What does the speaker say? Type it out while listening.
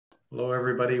Hello,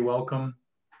 everybody. Welcome.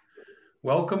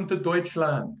 Welcome to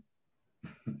Deutschland.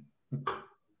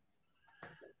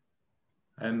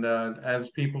 And as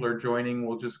people are joining,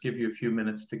 we'll just give you a few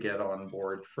minutes to get on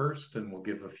board first, and we'll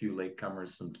give a few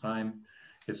latecomers some time.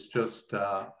 It's just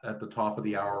at the top of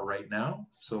the hour right now,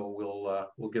 so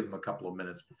we'll give them a couple of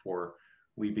minutes before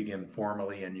we begin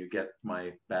formally, and you get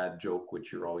my bad joke,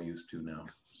 which you're all used to now.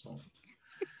 So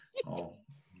I'll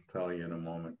tell you in a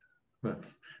moment. But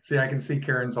see, I can see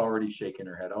Karen's already shaking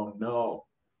her head. Oh no,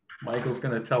 Michael's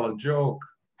going to tell a joke.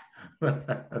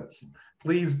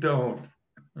 Please don't.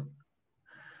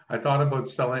 I thought about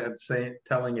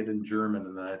telling it in German,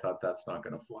 and then I thought that's not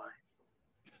going to fly.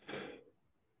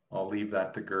 I'll leave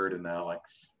that to Gerd and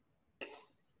Alex.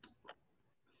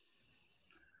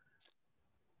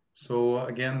 So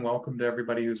again, welcome to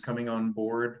everybody who's coming on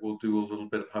board. We'll do a little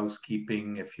bit of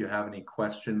housekeeping. If you have any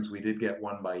questions, we did get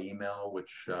one by email,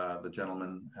 which the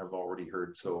gentlemen have already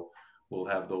heard. So we'll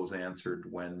have those answered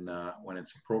when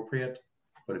it's appropriate.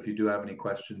 But if you do have any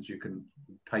questions, you can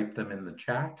type them in the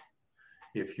chat.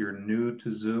 If you're new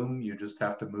to Zoom, you just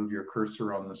have to move your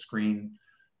cursor on the screen,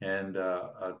 and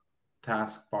a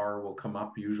taskbar will come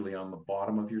up, usually on the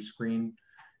bottom of your screen,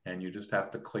 and you just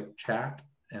have to click chat,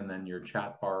 and then your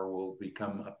chat bar will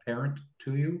become apparent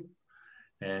to you,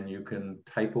 and you can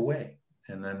type away.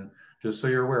 And then just so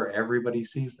you're aware, everybody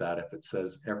sees that if it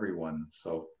says everyone.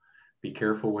 So be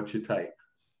careful what you type.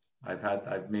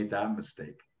 I've made that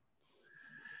mistake.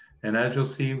 And as you'll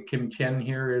see, Kim Tien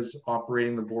here is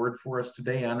operating the board for us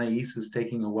today. Anais is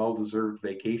taking a well-deserved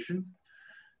vacation.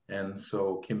 And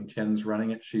so Kim Tien's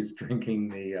running it. She's drinking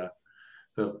the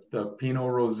Pinot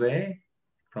Rosé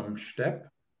from Steppe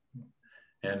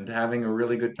and having a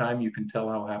really good time. You can tell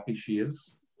how happy she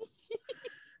is.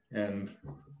 And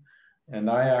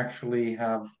I actually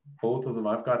have both of them.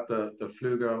 I've got the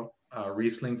Flügel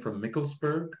Riesling from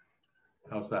Mickelsburg.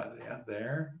 How's that? Yeah,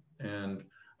 there. And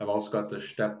I've also got the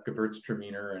Steppe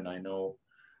Gewürztraminer, and I know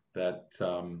that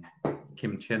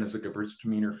Kim Tien is a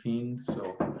Gewürztraminer fiend,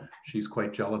 so she's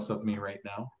quite jealous of me right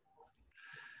now.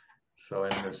 So,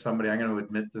 and there's somebody, I'm going to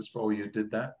admit this. Oh, you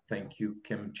did that. Thank you,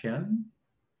 Kim Tien.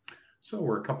 So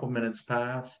we're a couple minutes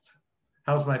past.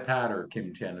 How's my patter,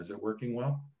 Kim Tien? Is it working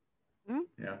well?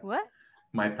 Yeah. What?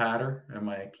 My patter. Am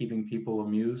I keeping people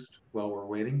amused while we're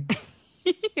waiting?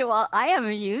 Well, I am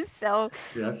amused, so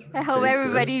yes. I hope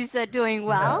everybody's doing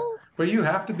well. Yeah. But you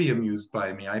have to be amused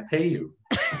by me. I pay you.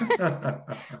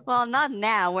 Well, not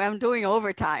now when I'm doing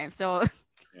overtime. So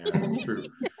yeah, that's true.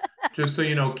 Just so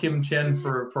you know, Kim Tien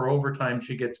for overtime,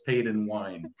 she gets paid in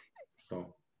wine.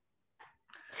 So,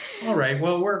 all right.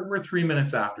 Well, we're 3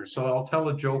 minutes after, so I'll tell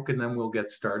a joke and then we'll get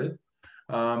started.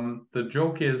 The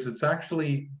joke is, it's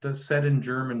actually said in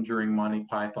German during Monty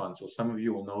Python, so some of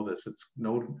you will know this. It's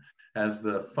known as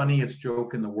the funniest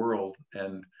joke in the world,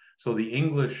 and so the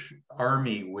English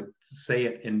army would say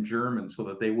it in German so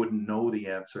that they wouldn't know the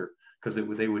answer, because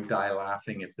they would die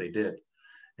laughing if they did.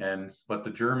 But the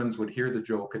Germans would hear the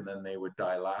joke and then they would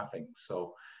die laughing.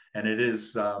 So, and it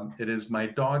is my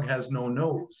dog has no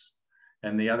nose,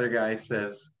 and the other guy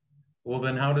says, well,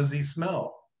 then how does he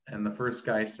smell? And the first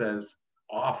guy says,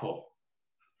 awful.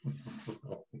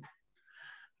 So,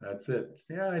 that's it.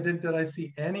 Yeah, did I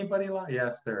see anybody laugh?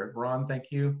 Yes, there. Ron, thank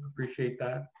you. Appreciate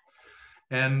that.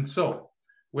 And so,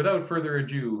 without further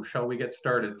ado, shall we get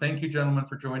started? Thank you, gentlemen,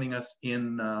 for joining us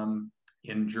in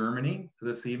Germany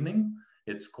this evening.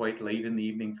 It's quite late in the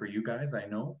evening for you guys, I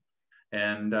know.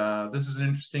 And this is an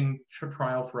interesting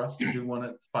trial for us to do one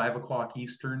at 5 o'clock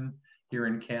Eastern here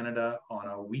in Canada on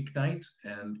a weeknight.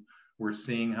 And we're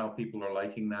seeing how people are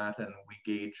liking that, and we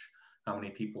gauge how many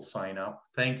people sign up.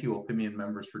 Thank you, Opinion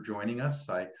members, for joining us.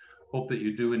 I hope that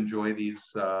you do enjoy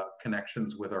these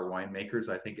connections with our winemakers.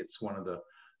 I think it's one of the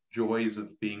joys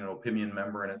of being an Opinion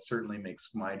member, and it certainly makes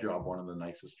my job one of the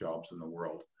nicest jobs in the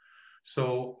world.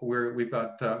 So we've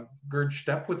got Gerd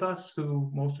Steppe with us,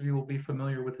 who most of you will be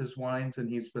familiar with his wines, and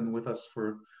he's been with us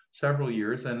for several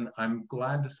years. And I'm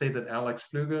glad to say that Alex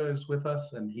Flügel is with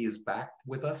us, and he is back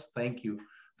with us. Thank you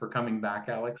for coming back,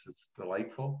 Alex. It's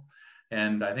delightful.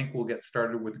 And I think we'll get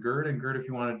started with Gerd. And Gerd, if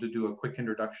you wanted to do a quick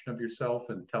introduction of yourself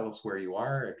and tell us where you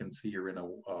are. I can see you're in a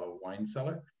wine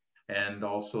cellar, and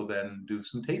also then do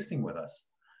some tasting with us.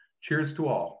 Cheers to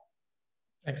all.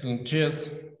 Excellent. Cheers.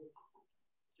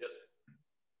 Yes.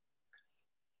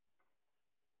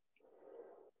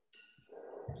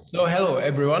 So hello,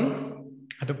 everyone.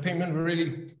 At Opinion, we're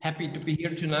really happy to be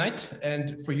here tonight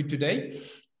and for you today.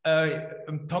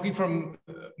 I'm talking from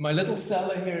my little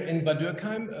cellar here in Bad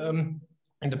Dürkheim,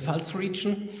 in the Pfalz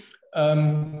region.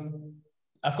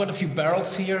 I've got a few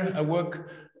barrels here. I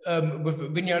work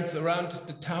with vineyards around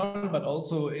the town, but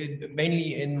also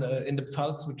mainly in the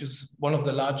Pfalz, which is one of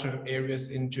the larger areas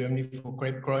in Germany for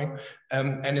grape growing.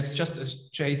 And it's just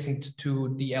adjacent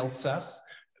to the Alsace,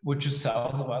 which is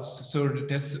south of us. So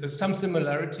there's some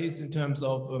similarities in terms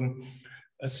of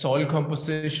soil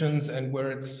compositions and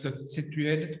where it's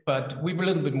situated, but we were a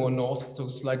little bit more north, so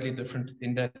slightly different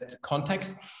in that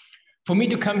context. For me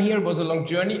to come here was a long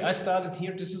journey. I started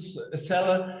here. This is a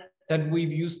cellar that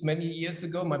we've used many years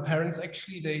ago. My parents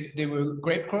actually, they were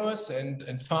grape growers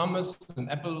and farmers,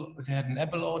 they had an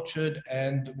apple orchard,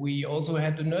 and we also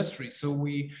had a nursery. So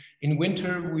in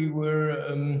winter, we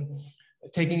were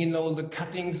taking in all the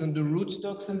cuttings and the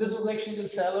rootstocks, and this was actually the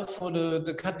cellar for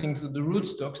the cuttings and the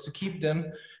rootstocks to keep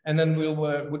them, and then we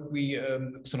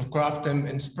sort of graft them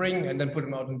in spring and then put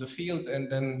them out in the field,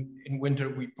 and then in winter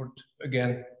we put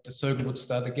again, the circle would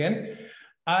start again.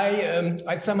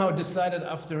 I somehow decided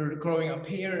after growing up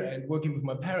here and working with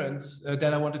my parents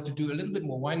that I wanted to do a little bit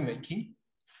more winemaking.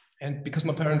 And because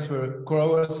my parents were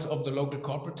growers of the local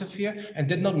cooperative here and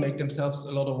did not make themselves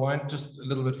a lot of wine, just a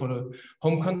little bit for the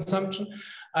home consumption,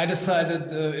 I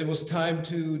decided it was time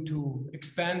to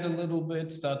expand a little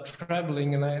bit, start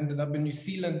traveling. And I ended up in New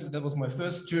Zealand. That was my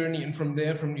first journey. And from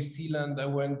there, from New Zealand, I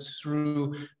went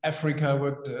through Africa. I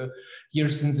worked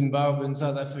years in Zimbabwe, in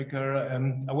South Africa.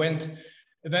 I went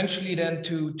eventually then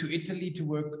to Italy to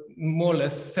work more or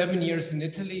less 7 years in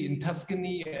Italy, in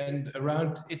Tuscany and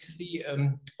around Italy,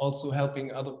 also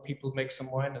helping other people make some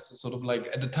wine as a sort of like,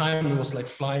 at the time it was like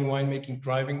flying winemaking,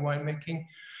 driving winemaking.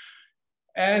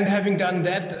 And having done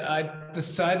that, I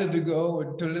decided to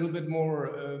go to a little bit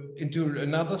more into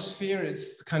another sphere.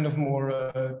 It's kind of more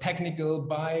technical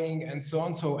buying and so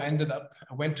on. So I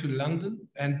went to London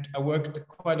and I worked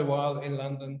quite a while in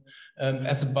London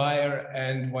as a buyer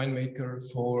and winemaker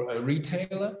for a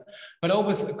retailer, but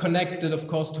always connected, of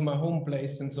course, to my home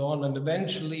place and so on. And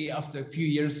eventually, after a few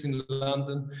years in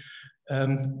London,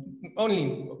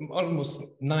 only almost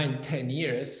 9-10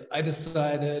 years, I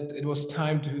decided it was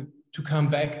time to come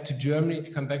back to Germany,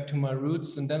 to come back to my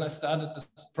roots. And then I started this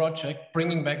project,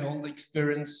 bringing back all the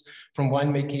experience from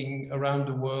winemaking around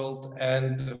the world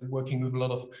and working with a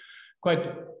lot of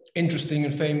quite interesting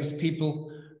and famous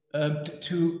people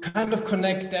to kind of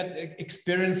connect that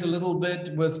experience a little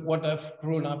bit with what I've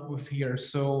grown up with here.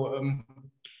 So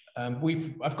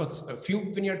I've got a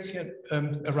few vineyards here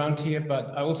around here,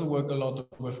 but I also work a lot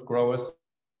with growers,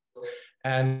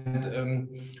 and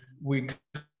we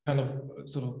kind of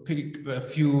sort of pick a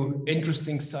few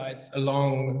interesting sites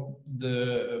along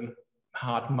the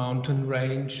Hard Mountain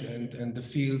range and the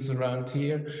fields around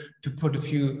here to put a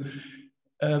few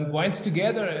wines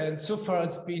together. And so far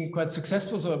it's been quite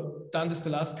successful. So I've done this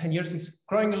the last 10 years. It's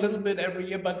growing a little bit every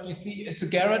year, but you see it's a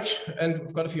garage and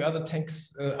we've got a few other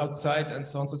tanks outside and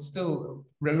so on. So it's still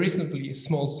a reasonably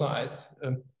small size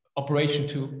operation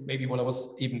to maybe what I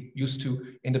was even used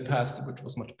to in the past, which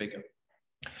was much bigger.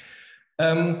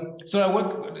 So I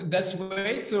work that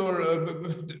way. So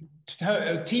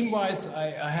team-wise,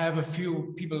 I have a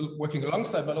few people working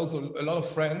alongside, but also a lot of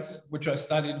friends, which I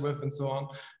studied with and so on,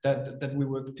 that we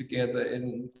work together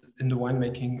in the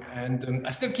winemaking. And I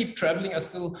still keep traveling.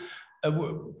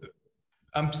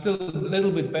 I'm still a little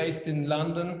bit based in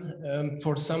London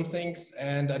for some things,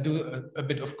 and I do a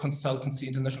bit of consultancy,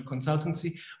 international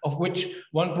consultancy, of which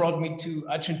one brought me to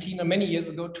Argentina many years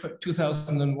ago,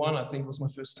 2001, I think was my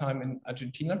first time in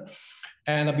Argentina.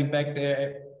 And I've been back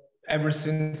there ever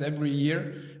since, every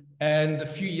year. And a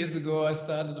few years ago, I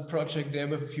started a project there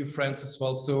with a few friends as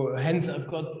well. So hence I've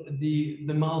got the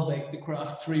Malbec, the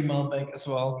Craft 3 Malbec as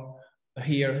well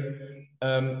here,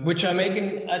 which I make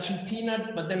in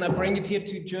Argentina, but then I bring it here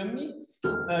to Germany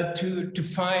to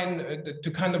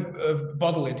kind of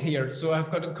bottle it here. So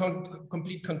I've got a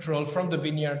complete control from the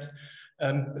vineyard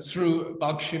through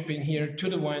bulk shipping here to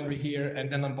the winery here,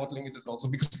 and then I'm bottling it also,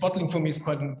 because bottling for me is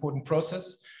quite an important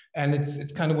process, and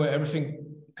it's kind of where everything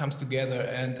comes together,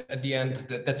 and at the end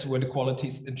that's where the quality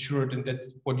is ensured, and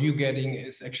that what you're getting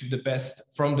is actually the best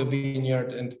from the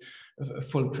vineyard and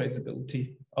full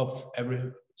traceability of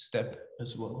every step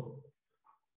as well.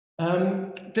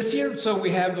 This year, so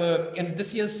we have in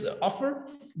this year's offer,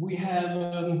 we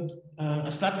have I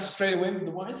start straight away with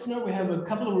the wines now. We have a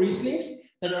couple of Rieslings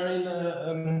that are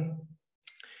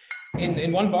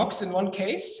in one box, in one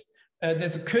case.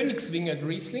 There's a Königswingerd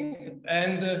Riesling,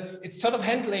 and it's sort of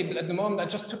hand labeled at the moment. I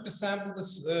just took the sample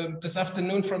this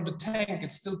afternoon from the tank.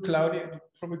 It's still cloudy, you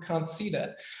probably can't see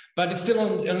that, but it's still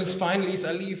on its fine lease.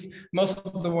 I leave most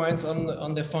of the wines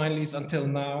on their fine lease until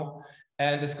now,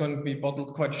 and it's going to be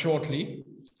bottled quite shortly.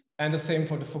 And the same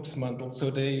for the Fuchsmantel, so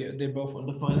they both on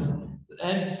the fine lease.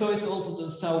 And so is also the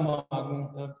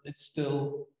Saumagen. It's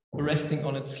still resting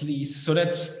on its lees. So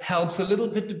that helps a little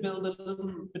bit to build a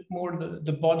little bit more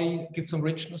the body, give some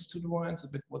richness to the wines, a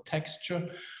bit more texture.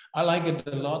 I like it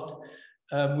a lot.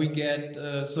 We get,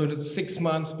 so that's 6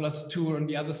 months plus 2 on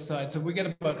the other side. So we get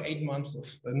about 8 months of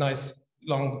a nice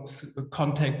long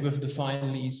contact with the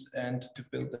fine lees and to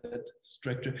build that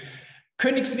structure.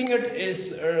 Königswingert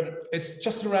is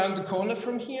just around the corner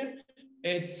from here.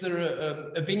 It's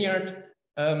a vineyard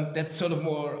that's sort of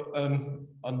more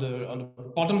on the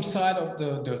bottom side of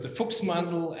the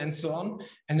Fuchsmandel and so on,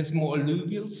 and it's more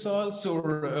alluvial soil, so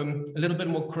a little bit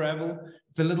more gravel.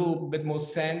 It's a little bit more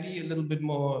sandy, a little bit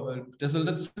more.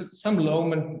 There's some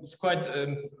loam, and it's quite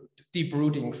deep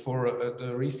rooting for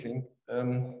the Riesling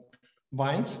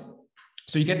vines.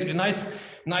 So you get a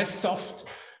nice soft,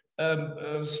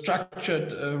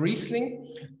 structured Riesling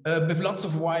with lots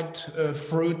of white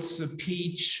fruits,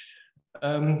 peach,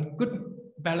 good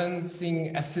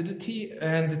balancing acidity,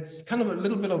 and it's kind of a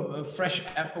little bit of a fresh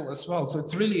apple as well. So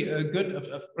it's really good.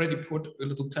 I've already put a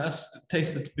little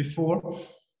tasted before,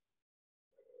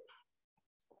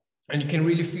 and you can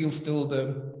really feel still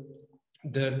the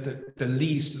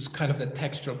lees, this kind of the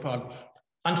textural part.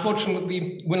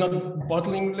 Unfortunately, we're not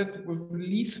bottling it with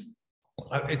lees.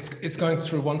 It's going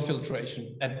through one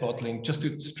filtration at bottling just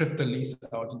to strip the lees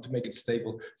out and to make it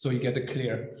stable, so you get a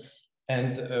clear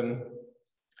and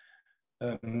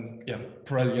yeah,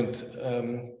 brilliant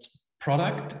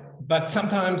product. But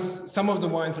sometimes some of the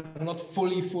wines are not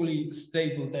fully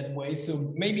stable that way.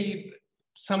 So maybe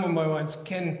some of my wines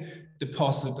can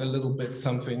deposit a little bit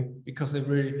something because they're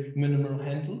very minimal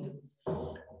handled.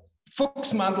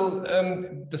 Fuchsmandel,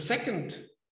 the second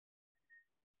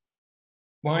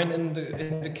wine in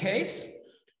the case,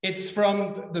 it's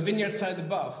from the vineyard side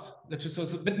above, which is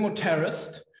also a bit more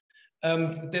terraced.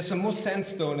 There's some more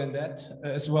sandstone in that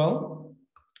as well.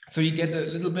 So you get a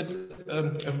little bit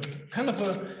kind of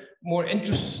a more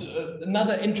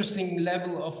another interesting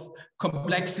level of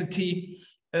complexity,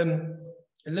 a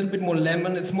little bit more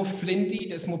lemon. It's more flinty.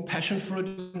 There's more passion fruit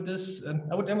in this.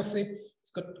 I would almost say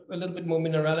it's got a little bit more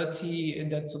minerality in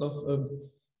that sort of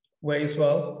way as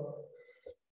well.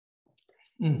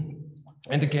 And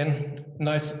again,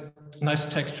 nice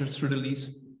texture through the lees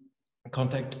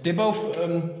contact. They both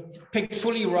picked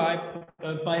fully ripe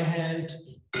by hand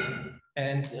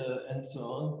and so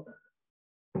on.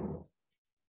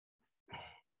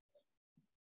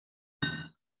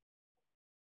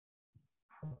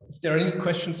 If there are any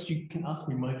questions, you can ask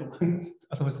me, Michael.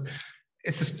 Otherwise,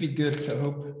 it's just be good, I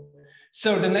hope.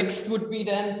 So the next would be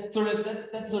then, so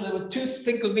there were 2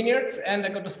 single vineyards, and I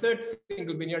got a third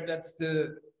single vineyard. That's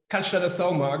the Cannstatter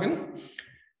Saumagen,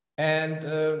 and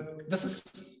this is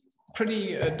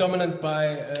pretty dominated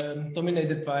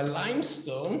by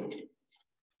limestone.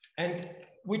 And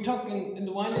we talk in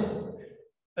the wine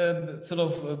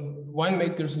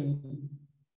winemakers and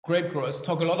grape growers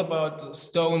talk a lot about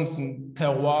stones and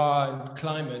terroir and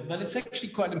climate, but it's actually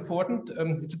quite important.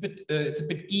 It's a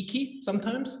bit geeky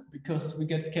sometimes because we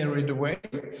get carried away,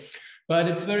 but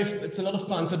it's a lot of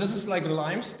fun. So this is like a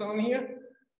limestone here.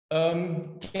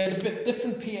 Get a bit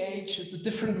different pH. It's a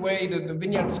different way that the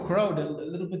vineyards grow. They're a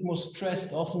little bit more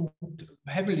stressed, often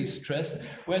heavily stressed.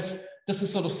 Whereas this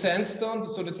is sort of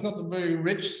sandstone, so it's not a very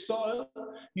rich soil.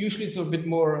 Usually, it's a bit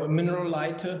more mineral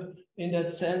lighter in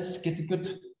that sense. Get a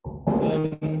good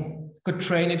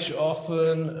drainage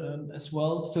often as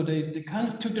well. So they kind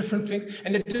of 2 different things,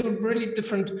 and they do really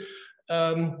different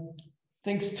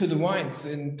things to the wines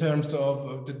in terms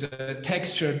of the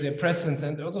texture, the presence,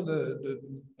 and also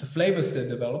the flavors they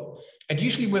develop. And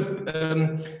usually with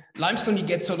limestone, you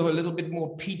get sort of a little bit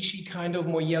more peachy, kind of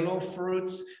more yellow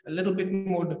fruits, a little bit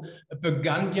more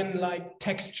Burgundian-like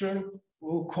texture,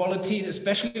 quality,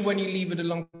 especially when you leave it a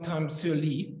long time sur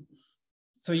lie.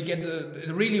 So you get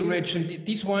a really rich, and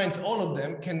these wines, all of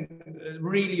them can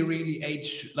really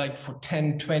age like for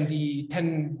 10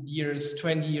 years,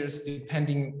 20 years,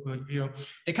 depending,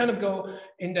 they kind of go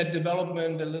in that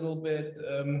development a little bit,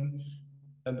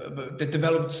 that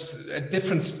develops at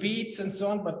different speeds and so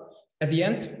on. But at the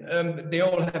end, they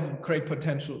all have great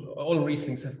potential. All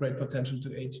Rieslings have great potential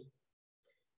to age.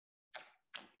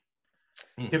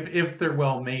 If they're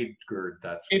well made, Gerd,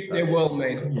 they're well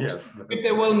made. Yes. If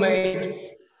they're well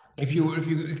made, if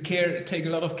you take a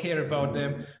lot of care about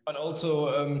them, but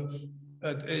also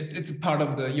it's a part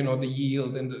of the the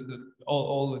yield and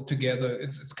all together.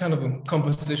 It's kind of a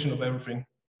composition of everything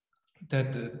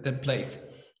that plays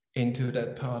into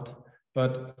that part.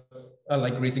 But I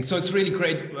like Riesling, so it's really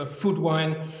great food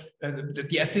wine.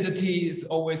 The acidity is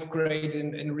always great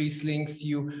in Rieslings.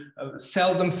 You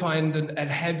seldom find a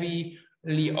heavy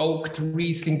oaked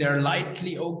Riesling. There are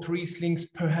lightly oaked Rieslings,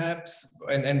 perhaps,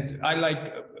 and I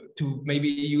like to maybe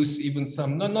use even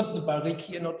some, not the barrique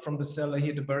here, not from the cellar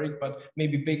here, the barrique, but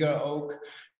maybe bigger oak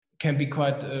can be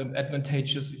quite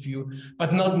advantageous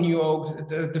but not new oak.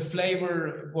 The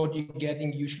flavor, what you're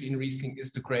getting usually in Riesling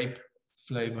is the grape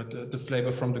flavor, the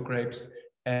flavor from the grapes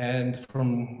and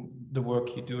from the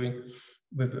work you're doing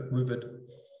with it.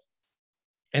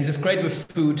 And it's great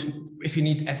with food if you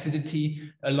need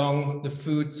acidity along the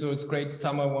food. So it's great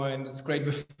summer wine. It's great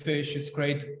with fish. It's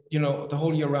great, the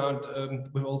whole year round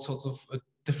with all sorts of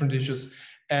different dishes.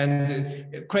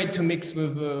 And great to mix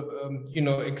with,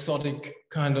 exotic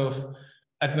kind of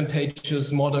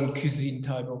advantageous modern cuisine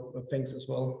type of things as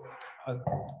well.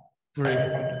 Very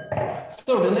good.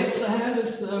 So the next I have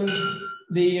is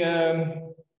the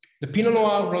Pinot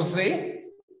Noir Rosé.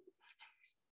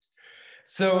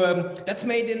 So that's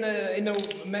made in a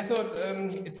method.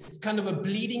 It's kind of a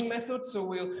bleeding method. So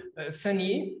we'll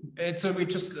saigner. So we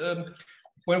just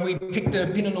when we pick the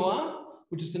Pinot Noir,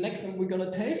 which is the next one we're gonna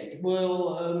taste,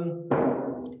 we'll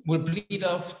bleed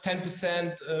off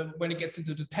 10% when it gets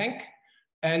into the tank,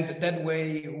 and that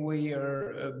way we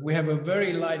have a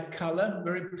very light color,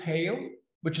 very pale,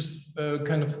 which is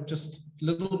kind of just a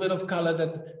little bit of color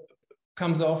that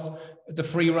comes off the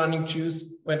free running juice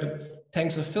when the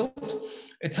tanks are filled.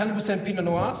 It's 100% Pinot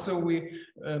Noir, so we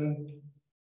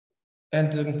oh,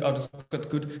 that's got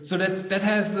good. So that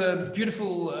has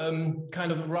beautiful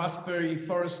kind of raspberry,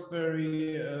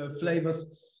 forestberry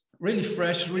flavors, really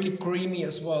fresh, really creamy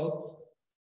as well.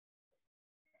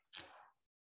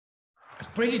 It's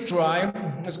pretty dry.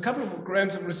 There's a couple of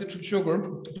grams of residual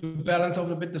sugar to balance off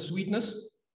a bit the sweetness,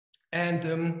 and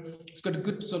it's got a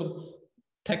good sort of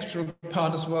texture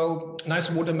part as well.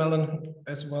 Nice watermelon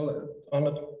as well on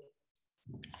it.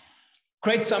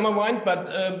 Great summer wine, but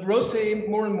rosé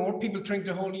more and more people drink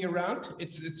the whole year round.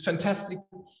 It's fantastic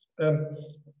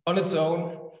on its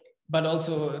own, but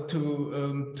also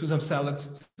to some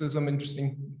salads, to some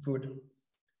interesting food.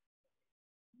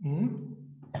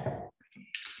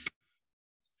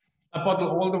 I bottle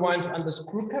all the wines under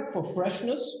screw cap for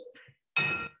freshness.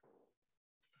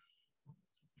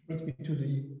 Brings me to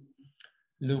the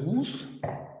Le Rouge.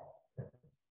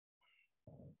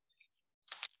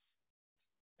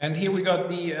 And here we got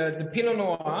the Pinot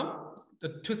Noir, the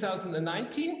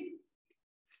 2019.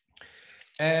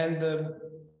 And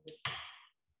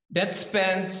that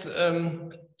spans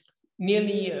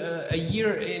nearly a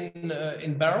year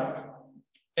in barrel.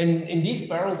 And in these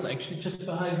barrels, actually, just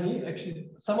behind me,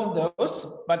 actually, some of those,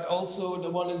 but also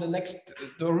the one in the next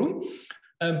room.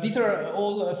 These are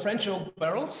all French oak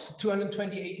barrels,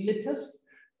 228 liters.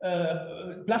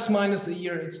 Plus minus a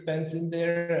year it spends in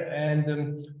there,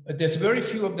 and there's very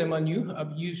few of them are new. I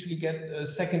usually get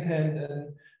second-hand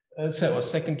and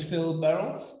second fill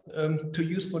barrels to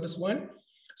use for this wine.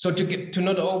 So to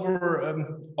not over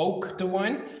oak the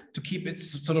wine, to keep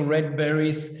its sort of red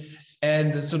berries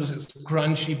and sort of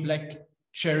crunchy black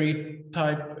cherry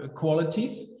type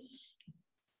qualities,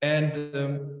 and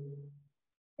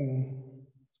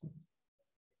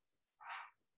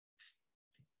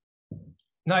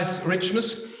nice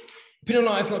richness. Pinot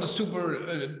Noir is not a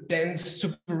super dense,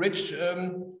 super rich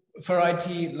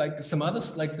variety like some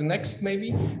others, like the next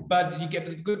maybe, but you get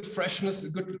a good freshness, a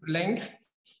good length.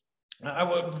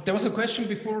 There was a question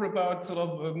before about sort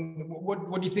of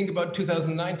what do you think about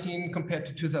 2019 compared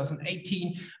to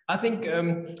 2018? I think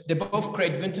they're both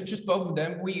great vintages, both of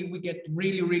them. We get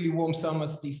really, really warm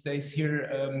summers these days here,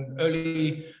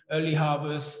 early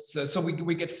harvests. So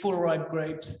we get full ripe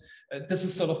grapes. This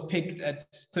is sort of picked at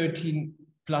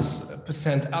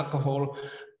 13+% alcohol.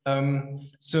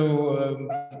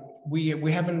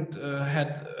 We haven't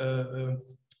had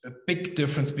a big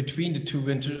difference between the two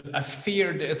vintages. I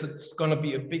fear it's going to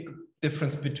be a big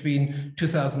difference between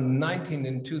 2019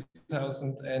 and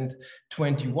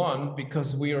 2021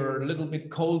 because we are a little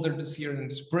bit colder this year in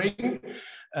the spring.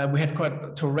 We had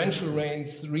quite torrential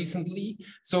rains recently.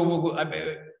 So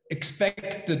I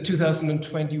expect the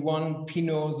 2021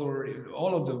 Pinots or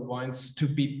all of the wines to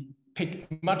be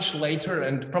picked much later,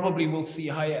 and probably we'll see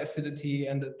higher acidity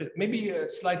and maybe a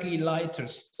slightly lighter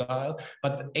style,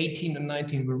 but 18 and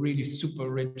 19 were really super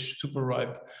rich, super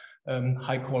ripe,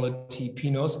 high quality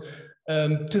Pinots.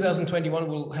 2021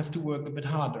 will have to work a bit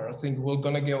harder. I think we're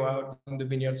gonna go out in the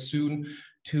vineyard soon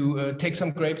to take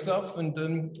some grapes off and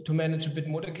to manage a bit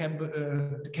more the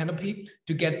canopy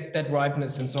to get that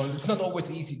ripeness and so on. It's not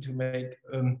always easy to make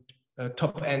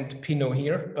top-end Pinot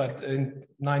here, but in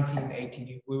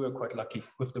 1918 we were quite lucky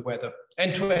with the weather,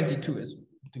 and 22 is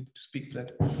to speak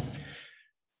flat.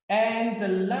 And the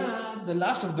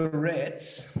last of the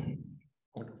reds,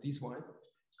 these wines,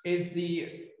 is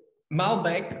the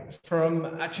Malbec from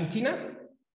Argentina,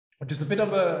 which is a bit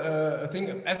of a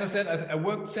thing. As I said, I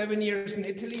worked 7 years in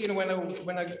Italy, and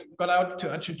when I got out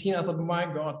to Argentina, I thought, my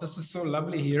God, this is so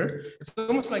lovely here. It's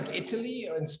almost like Italy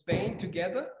and Spain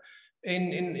together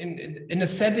in a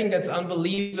setting that's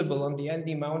unbelievable on the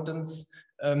Andes Mountains.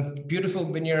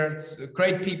 Beautiful vineyards,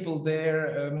 great people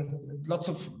there, lots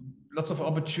of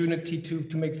opportunity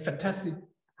to make fantastic,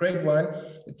 great wine.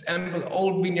 It's ample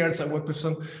old vineyards. I work with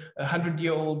some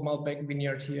 100-year-old Malbec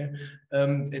vineyard here.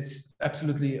 It's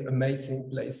absolutely amazing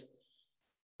place.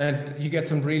 And you get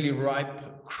some really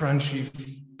ripe, crunchy,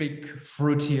 big,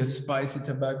 fruity, spicy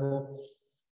tobacco.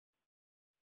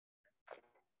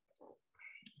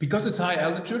 Because it's high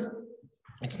altitude,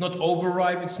 it's not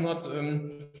overripe. It's not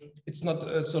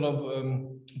sort of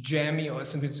jammy or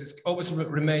something. It always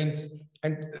remains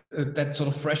and that sort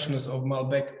of freshness of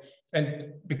Malbec.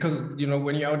 And because, you know,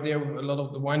 when you're out there with a lot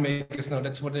of the winemakers now,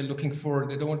 that's what they're looking for.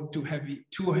 They don't want too heavy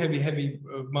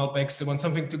Malbecs. They want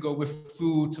something to go with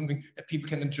food, something that people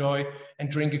can enjoy and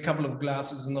drink a couple of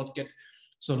glasses and not get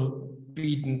sort of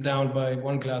beaten down by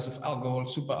one glass of alcohol,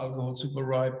 super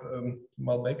ripe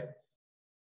Malbec.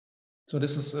 So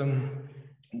this is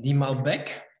the Malbec.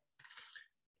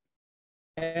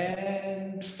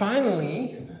 And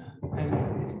finally,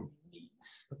 and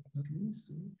last but not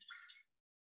least,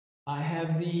 I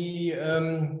have the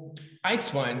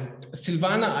ice wine,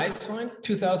 Silvaner ice wine,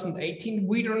 2018.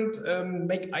 We don't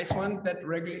make ice wine that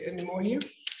regularly anymore here.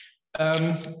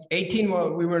 18,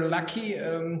 well, we were lucky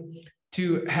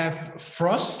to have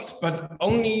frost, but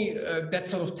only that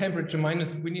sort of temperature,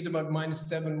 we need about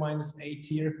 -7, -8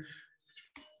 here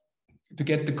to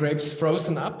get the grapes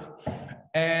frozen up.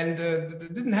 And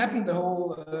it didn't happen the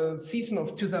whole season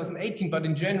of 2018, but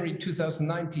in January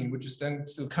 2019, which is then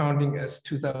still counting as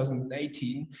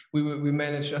 2018, we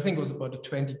managed, I think it was about the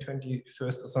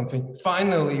 21st or something.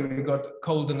 Finally, we got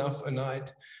cold enough a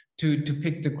night to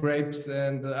pick the grapes,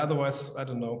 and otherwise, I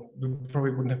don't know, we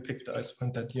probably wouldn't have picked the ice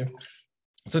wine that year.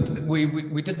 So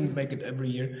we didn't make it every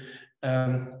year.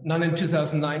 None in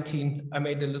 2019. I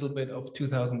made a little bit of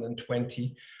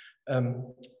 2020.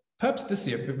 Perhaps this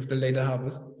year with the later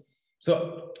harvest.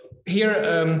 So here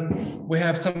we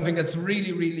have something that's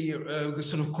really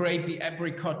sort of grapey,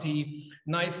 apricot-y,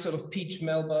 nice sort of peach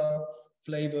melba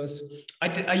flavors.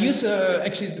 I use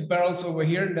actually the barrels over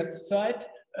here on that side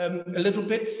a little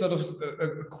bit, sort of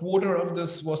a quarter of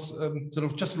this was sort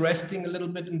of just resting a little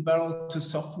bit in barrel to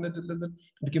soften it a little bit,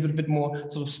 to give it a bit more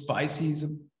sort of spicy,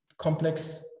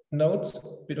 complex notes,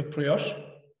 a bit of brioche.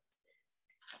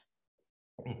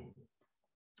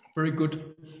 Very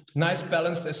good, nice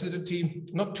balanced acidity,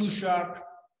 not too sharp,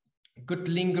 good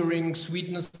lingering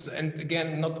sweetness, and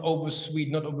again, not over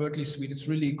sweet, not overtly sweet. It's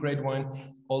really a great wine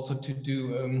also to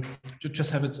do, to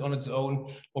just have it on its own,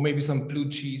 or maybe some blue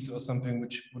cheese or something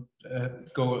which would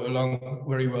go along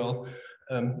very well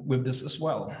with this as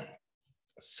well.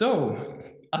 So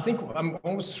I think I'm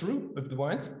almost through with the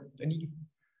wines. Any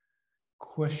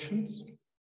questions?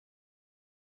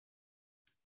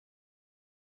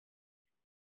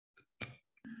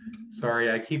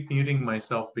 Sorry, I keep muting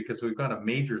myself because we've got a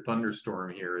major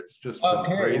thunderstorm here. It's just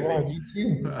crazy. Right, you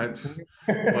too.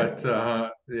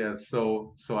 Yeah,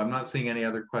 so I'm not seeing any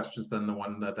other questions than the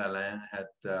one that Alain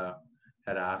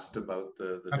had asked about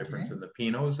the difference in the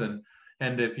Pinots.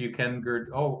 And if you can,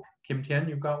 Gerd, oh, Kim Tien,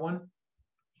 you've got one?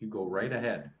 You go right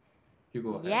ahead. You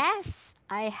go ahead. Yes,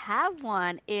 I have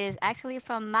one. Is actually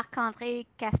from Marc-André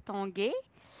Castonguay.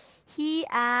 He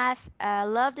asked,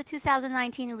 love the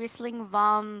 2019 Riesling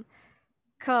vom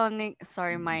König.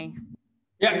 Sorry, my.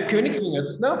 Yeah,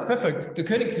 Königswingert. No, perfect. The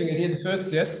Königswingert here, the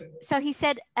first, yes. So he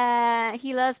said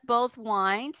he loves both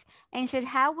wines. And he said,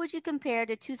 how would you compare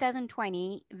the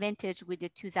 2020 vintage with the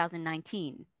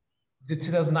 2019? The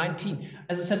 2019,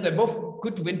 as I said, they're both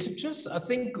good vintages. I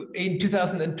think in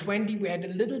 2020 we had a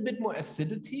little bit more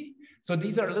acidity, so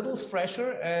these are a little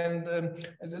fresher and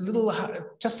a little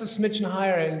just a smidgen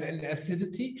higher in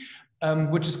acidity,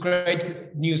 which is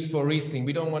great news for Riesling.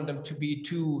 We don't want them to be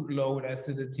too low in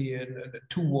acidity and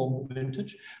too warm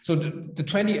vintage. So the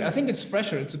 20, I think it's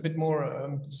fresher. It's a bit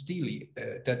more steely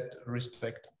that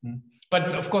respect.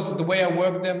 But of course, the way I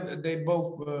work them, they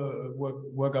both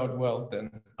work out well then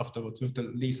afterwards with the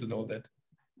lease and all that.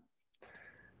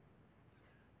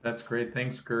 That's great.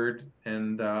 Thanks, Gerd.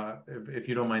 And if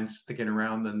you don't mind sticking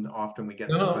around, then often we get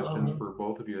some questions for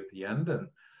both of you at the end. And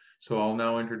so I'll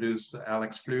now introduce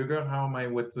Alex Flüger. How am I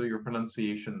with your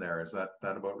pronunciation there? Is that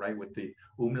about right with the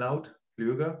umlaut,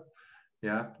 Flüger?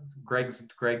 Yeah. Greg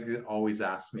always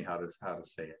asks me how to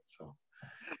say it. So.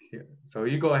 Yeah. So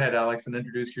you go ahead, Alex, and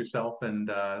introduce yourself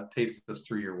and taste us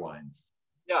through your wines.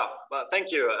 Yeah, well,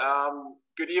 thank you.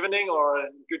 Good evening or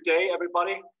good day,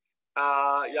 everybody.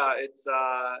 Yeah,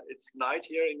 it's night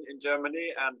here in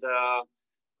Germany, and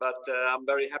but I'm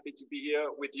very happy to be here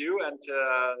with you and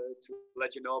to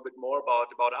let you know a bit more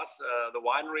about us, the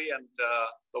winery and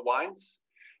the wines.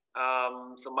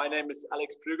 So my name is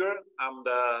Alex Pflüger. I'm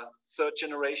the third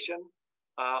generation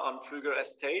on Pflüger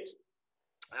Estate,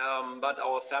 but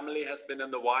our family has been in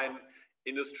the wine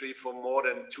industry for more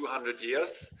than 200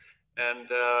 years.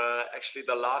 And actually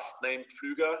the last name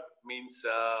Pflüger means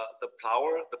the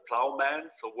plower, the plowman,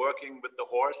 so working with the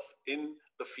horse in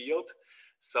the field.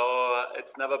 So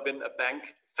it's never been a bank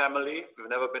family. We've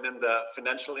never been in the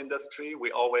financial industry.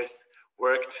 We always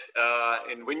worked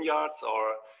in vineyards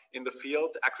or in the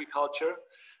field, agriculture.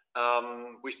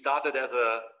 We started as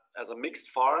a mixed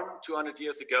farm 200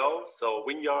 years ago. So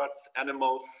vineyards,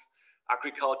 animals,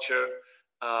 agriculture.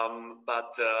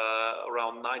 But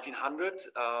around 1900,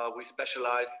 we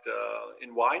specialized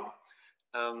in wine.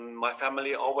 My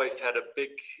family always had a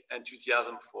big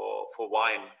enthusiasm for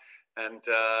wine. And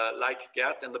like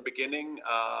Gert in the beginning,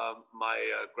 my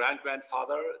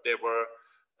grandfather, they were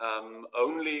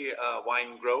only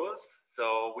wine growers.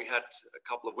 So we had a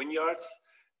couple of vineyards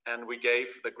and we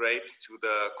gave the grapes to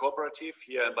the cooperative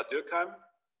here in Bad Dürkheim.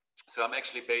 So I'm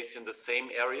actually based in the same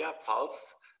area,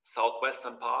 Pfalz,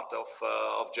 southwestern part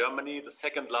of Germany, the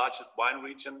second largest wine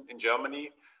region in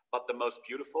Germany, but the most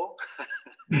beautiful.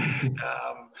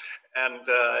 And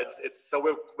so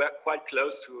we're quite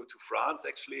close to France.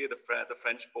 Actually, the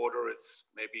French border is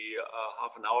maybe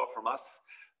half an hour from us.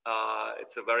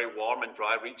 It's a very warm and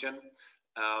dry region,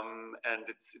 and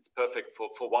it's perfect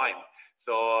for wine.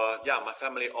 So yeah, my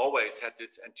family always had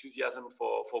this enthusiasm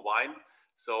for wine.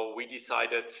 So we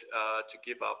decided to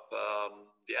give up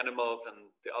the animals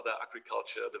and the other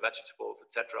agriculture, the vegetables,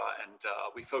 etc., and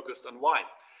we focused on wine.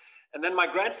 And then my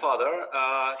grandfather,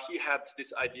 he had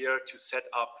this idea to set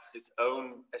up his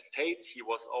own estate. He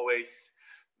was always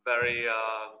very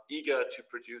eager to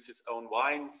produce his own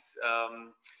wines.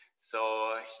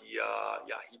 So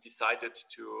he decided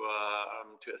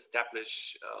to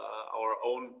establish our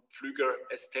own Pflüger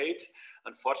estate.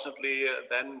 Unfortunately,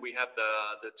 then we had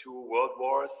the two world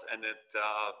wars, and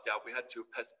we had to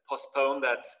postpone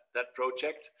that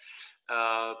project.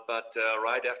 But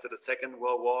right after the Second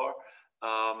World War,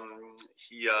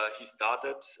 he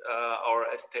started our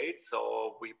estate.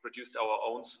 So we produced our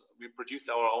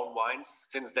own wines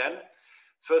since then.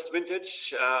 First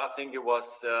vintage, I think it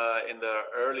was in the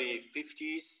early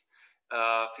 50s,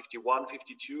 51,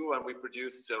 52, and we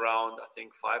produced around, I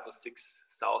think, 5,000 or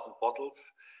 6,000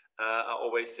 bottles. I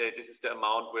always say this is the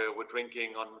amount we're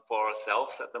drinking for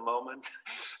ourselves at the moment.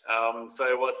 So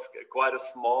it was quite a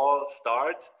small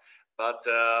start, but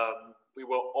we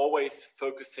were always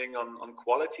focusing on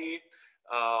quality.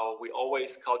 We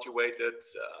always cultivated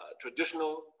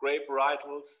traditional grape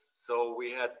varietals. So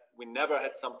we never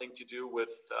had something to do with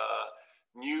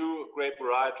new grape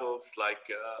varietals like,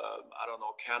 I don't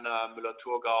know, Kerner,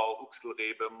 Müller-Thurgau,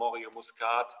 Huxelrebe, Morio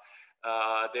Muscat.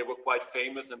 They were quite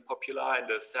famous and popular in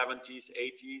the 70s,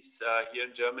 80s here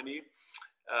in Germany.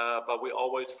 But we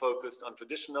always focused on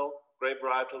traditional grape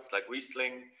varietals like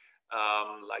Riesling,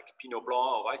 like Pinot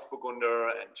Blanc or Weißburgunder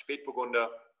and Spätburgunder,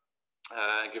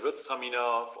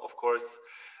 Gewürztraminer, of course.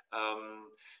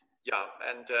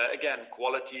 And again,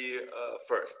 quality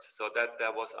first. So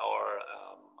that was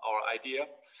our idea.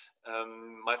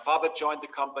 My father joined the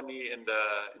company in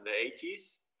the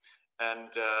 80s, and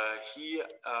he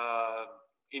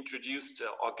introduced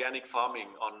organic farming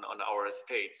on our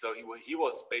estate. So he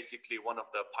was basically one of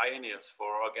the pioneers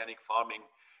for organic farming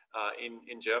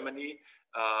in Germany.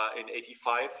 In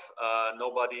 85,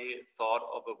 nobody thought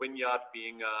of a vineyard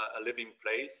being a living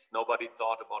place. Nobody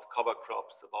thought about cover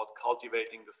crops, about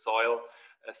cultivating the soil,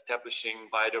 establishing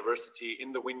biodiversity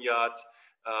in the vineyard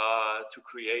to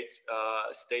create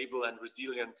a stable and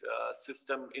resilient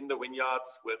system in the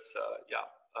vineyards with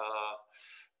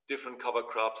different cover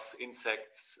crops,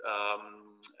 insects,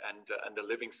 and a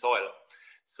living soil.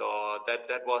 So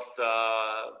that was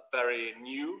very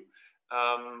new.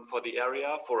 For the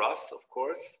area, for us, of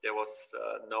course, there was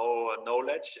no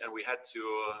knowledge, and we had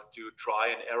to try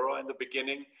and error in the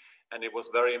beginning. And it was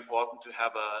very important to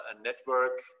have a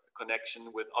network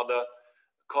connection with other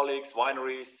colleagues,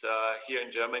 wineries here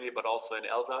in Germany, but also in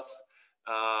Alsace,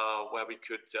 where we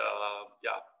could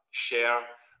share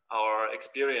our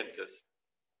experiences.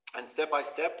 And step by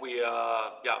step, we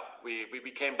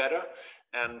became better,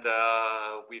 and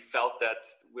we felt that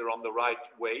we're on the right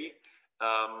way.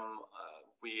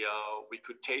 We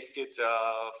could taste it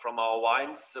from our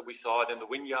wines. We saw it in the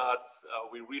vineyards.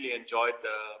 We really enjoyed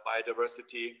the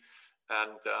biodiversity.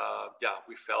 And yeah,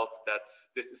 we felt that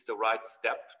this is the right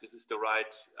step. This is the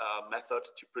right method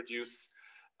to produce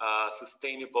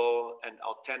sustainable and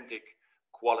authentic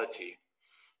quality.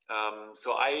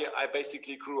 So I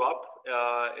basically grew up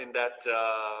in that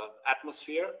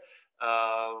atmosphere.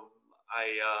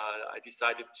 I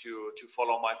decided to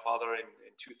follow my father in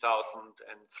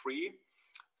 2003.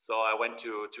 So I went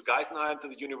to Geisenheim, to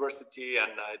the university,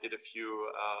 and I did a few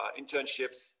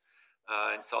internships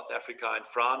in South Africa and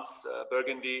France,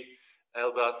 Burgundy,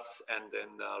 Alsace, and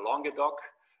in Languedoc.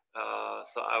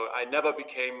 So I never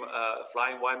became a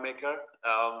flying winemaker.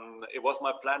 It was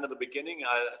my plan at the beginning.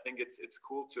 I think it's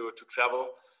cool to travel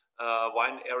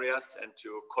wine areas and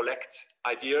to collect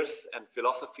ideas and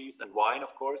philosophies and wine,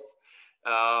 of course.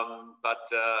 But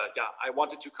yeah, I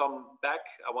wanted to come back.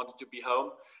 I wanted to be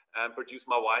home and produce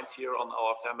my wines here on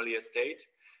our family estate.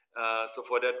 So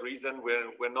for that reason,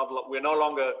 we're no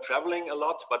longer traveling a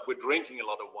lot, but we're drinking a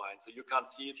lot of wine. So you can't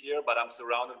see it here, but I'm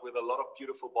surrounded with a lot of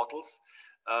beautiful bottles.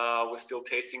 We're still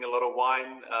tasting a lot of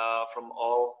wine from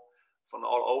all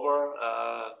over.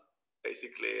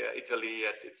 Basically, Italy,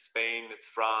 it's Spain, it's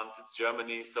France, it's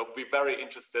Germany. So we're very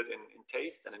interested in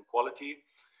taste and in quality.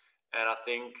 And I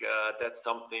think that's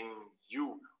something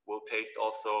you will taste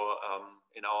also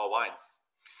in our wines.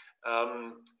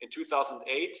 In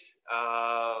 2008,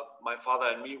 my father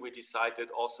and me, we decided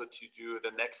also to do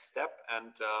the next step,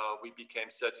 and we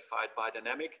became certified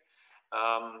biodynamic.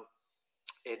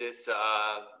 It is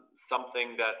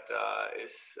something that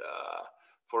is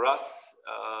for us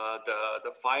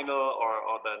the final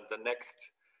or the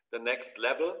next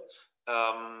level.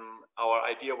 Our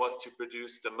idea was to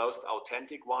produce the most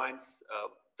authentic wines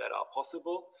that are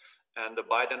possible, and the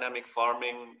biodynamic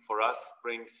farming for us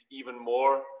brings even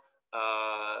more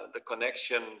the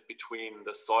connection between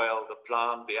the soil, the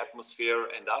plant, the atmosphere,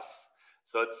 and us.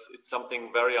 So it's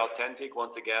something very authentic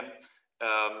once again,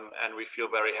 and we feel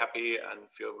very happy and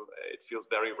it feels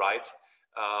very right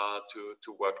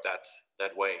to work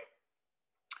that way.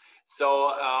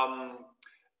 So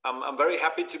I'm very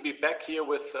happy to be back here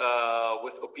with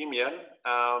Opinion,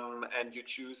 and you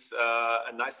choose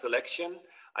a nice selection.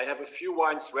 I have a few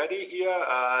wines ready here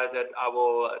that I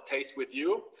will taste with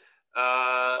you.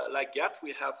 Like yet,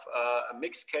 we have a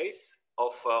mixed case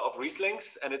of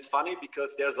Rieslings, and it's funny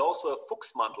because there's also a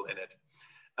Fuchsmantel in it.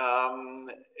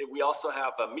 We also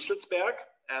have a Michelsberg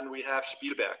and we have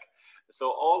Spielberg. So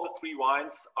all the three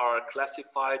wines are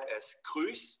classified as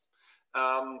Crus.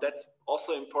 That's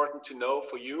also important to know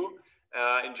for you.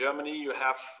 In Germany, you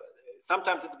have,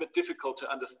 sometimes it's a bit difficult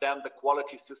to understand the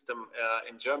quality system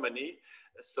in Germany.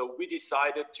 So we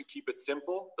decided to keep it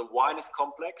simple. The wine is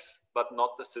complex, but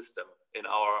not the system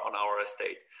on our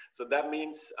estate. So that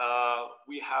means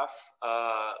we have,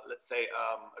 let's say,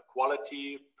 a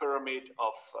quality pyramid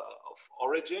of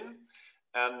origin,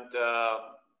 and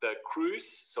the Crus,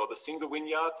 so the single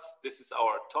vineyards, this is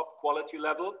our top quality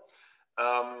level.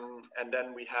 And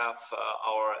then we have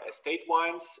our estate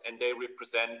wines, and they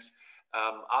represent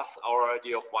us, our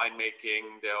idea of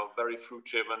winemaking. They are very fruit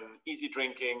driven, easy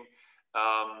drinking,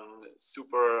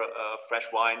 super fresh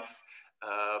wines.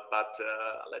 But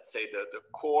let's say the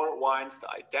core wines, the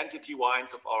identity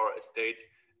wines of our estate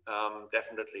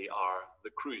definitely are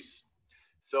the Crus.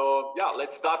 So yeah,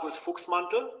 let's start with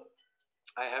Fuchsmantel.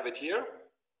 I have it here.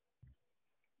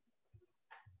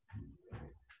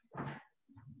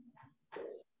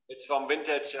 It's from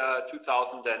vintage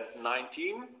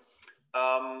 2019.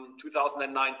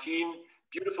 2019,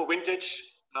 beautiful vintage.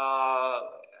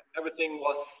 Everything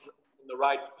was in the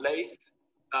right place.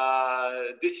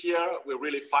 This year, we're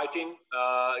really fighting.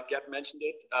 Gab mentioned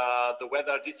it. The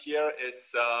weather this year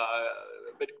is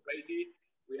a bit crazy.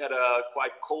 We had a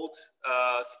quite cold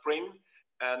spring,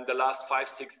 and the last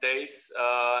 5-6 days,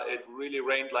 it really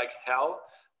rained like hell.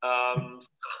 And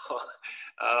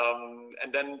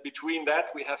then between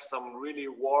that, we have some really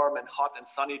warm and hot and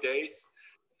sunny days.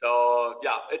 So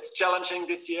yeah, it's challenging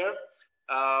this year,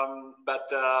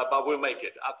 but we'll make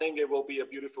it. I think it will be a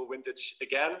beautiful vintage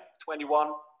again,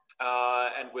 21,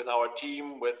 and with our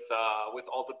team, with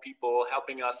all the people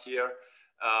helping us here,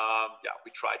 yeah,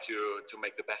 we try to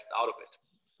make the best out of it.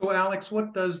 So Alex,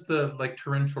 what does the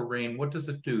torrential rain, what does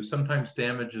it do? Sometimes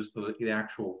damages the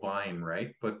actual vine,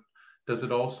 right? But does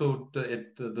it also,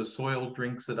 the soil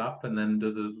drinks it up, and then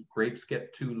do the grapes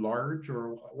get too large,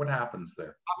 or what happens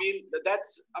there? I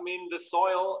mean, the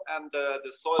soil and the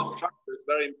soil structure is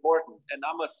very important. And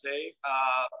I must say,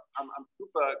 I'm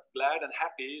super glad and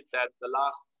happy that the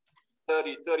last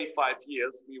 35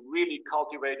 years, we really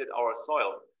cultivated our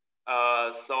soil.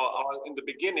 So in the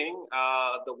beginning,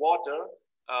 the water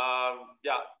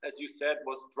yeah, as you said,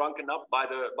 was drunken up by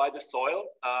the soil.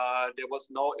 There was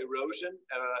no erosion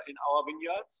in our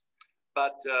vineyards,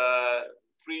 but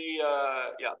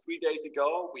 3 days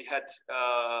ago we had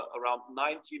around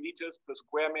 90 liters per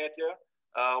square meter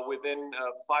within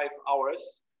 5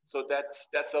 hours. So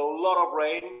that's a lot of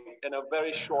rain in a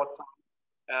very short time.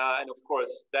 And of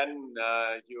course, then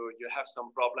you have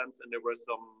some problems, and there were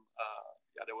some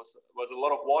there was a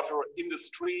lot of water in the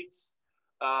streets.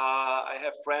 I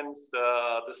have friends.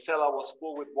 The cellar was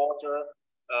full with water.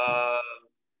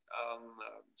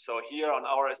 So here on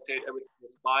our estate, everything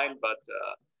was fine, but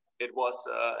it was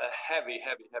a heavy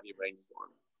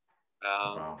rainstorm.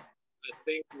 Wow. I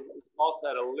think we also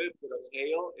had a little bit of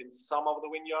hail in some of the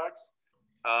vineyards,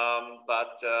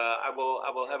 but I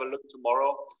will have a look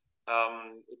tomorrow.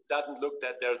 It doesn't look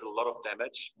that there's a lot of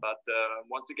damage, but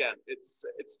once again, it's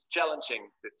challenging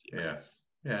this year. Yes.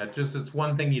 Yeah. It's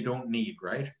one thing you don't need,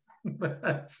 right?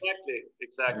 Exactly.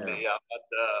 Yeah.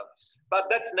 But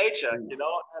that's nature, you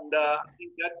know, and I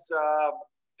think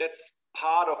that's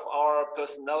part of our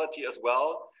personality as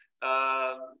well.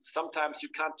 Sometimes you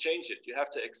can't change it. You have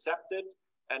to accept it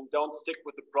and don't stick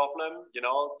with the problem. You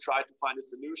know, try to find a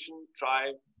solution.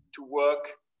 Try to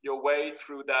work your way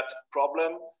through that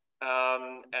problem.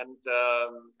 And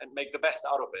make the best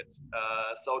out of it.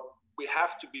 So we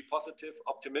have to be positive,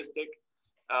 optimistic,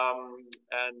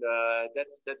 and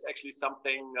that's actually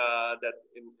something that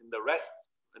in the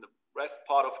rest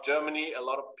part of Germany, a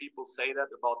lot of people say that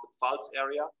about the Pfalz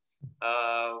area.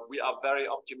 We are very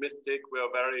optimistic. We are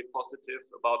very positive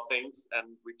about things,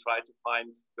 and we try to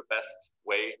find the best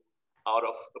way out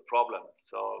of the problem.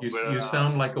 So you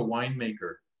sound like a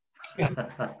winemaker.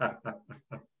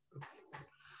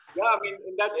 Yeah, I mean,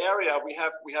 in that area, we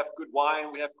have good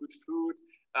wine, we have good food.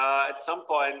 At some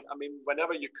point, I mean,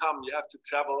 whenever you come, you have to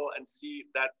travel and see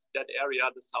that area,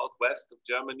 the southwest of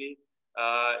Germany.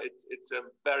 It's a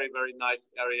very nice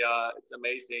area. It's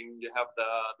amazing. You have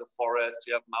the forest,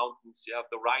 you have mountains, you have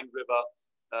the Rhine River.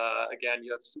 Again,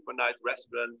 you have super nice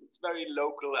restaurants. It's very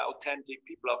local, authentic.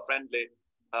 People are friendly.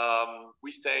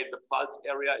 We say the Pfalz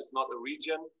area is not a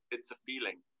region; it's a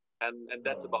feeling, and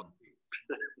that's about it.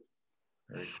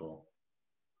 Very cool.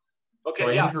 Okay, so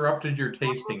I interrupted your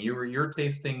tasting. You're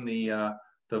tasting the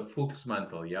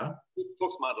Fuchsmantel, yeah?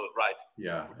 Fuchsmantel, right.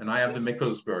 Yeah, and I have the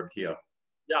Mikkelsberg here.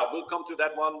 Yeah, we'll come to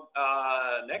that one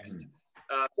next.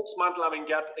 Fuchsmantel, I mean,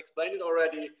 Gerd explained it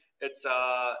already. It's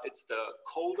the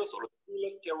coldest or the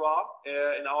coolest terroir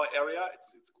in our area.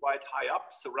 It's quite high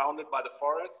up, surrounded by the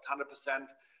forest,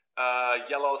 100%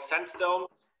 yellow sandstone.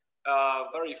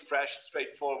 Very fresh,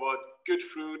 straightforward, good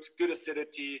fruit, good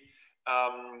acidity.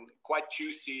 Quite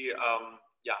juicy,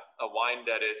 yeah, a wine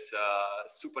that is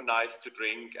super nice to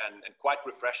drink and quite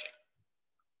refreshing.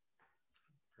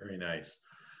 Very nice.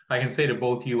 I can say to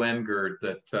both you and Gerd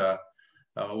that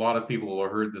a lot of people will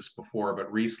have heard this before,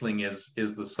 but Riesling is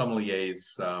the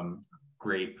sommelier's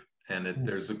grape, and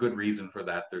there's a good reason for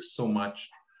that. There's so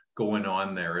much going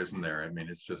on there, isn't there? I mean,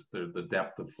 it's just the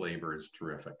depth of flavor is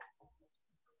terrific.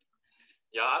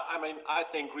 Yeah, I mean, I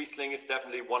think Riesling is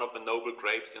definitely one of the noble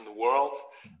grapes in the world.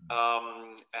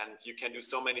 And you can do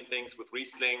so many things with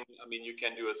Riesling. I mean, you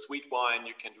can do a sweet wine,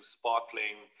 you can do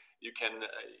sparkling, you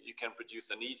can produce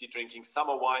an easy drinking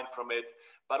summer wine from it,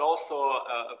 but also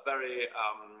a very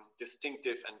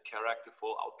distinctive and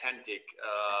characterful, authentic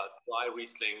dry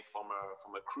Riesling from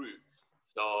a cru.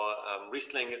 So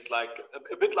Riesling is like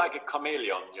a bit like a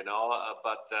chameleon, you know,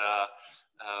 but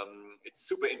it's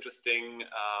super interesting.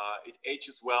 It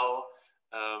ages well.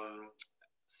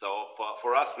 So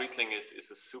for us, Riesling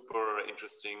is a super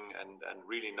interesting and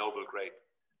really noble grape.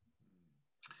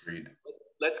 Agreed.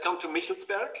 Let's come to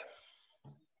Michelsberg.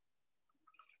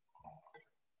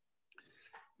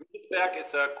 Michelsberg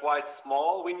is a quite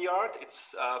small vineyard.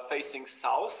 It's facing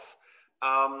south.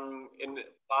 In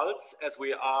Pfalz, as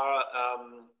we are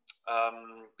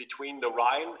between the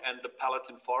Rhine and the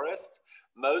Palatine Forest,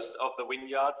 most of the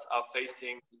vineyards are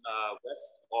facing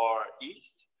west or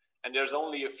east, and there's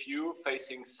only a few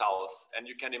facing south. And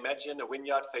you can imagine a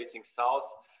vineyard facing south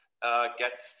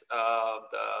gets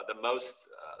the most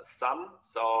sun,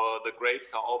 so the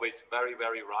grapes are always very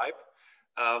ripe.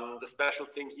 The special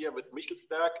thing here with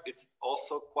Michelsberg, it's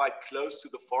also quite close to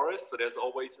the forest, so there's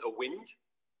always a wind.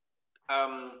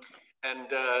 And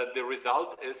the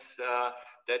result is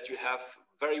that you have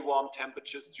very warm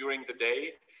temperatures during the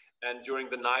day, and during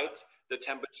the night the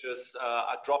temperatures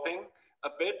are dropping a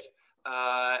bit,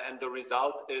 and the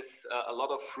result is a lot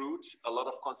of fruit, a lot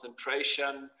of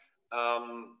concentration,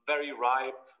 very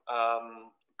ripe,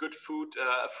 good fruit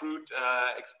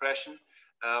expression,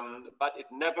 but it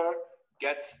never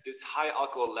gets this high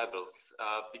alcohol levels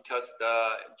because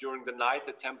during the night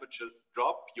the temperatures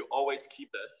drop. You always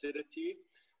keep the acidity.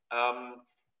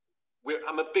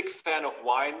 I'm a big fan of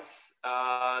wines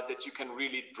that you can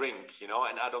really drink, you know,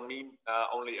 and I don't mean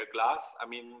only a glass, I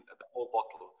mean the whole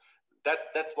bottle.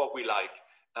 That's what we like.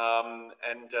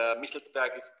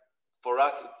 Michelsberg is, for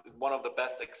us, it's one of the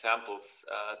best examples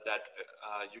that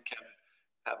you can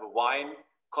have a wine,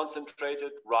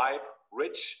 concentrated, ripe,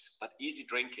 rich, but easy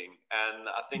drinking. And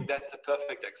I think that's a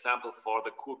perfect example for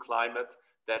the cool climate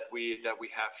that we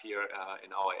have here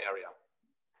in our area.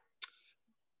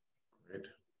 Great.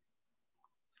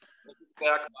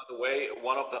 Michelsberg, by the way,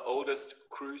 one of the oldest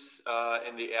crews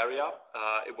in the area.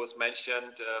 It was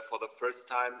mentioned for the first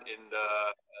time in the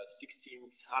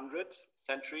 1600th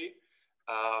century.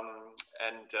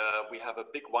 We have a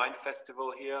big wine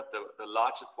festival here, the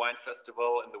largest wine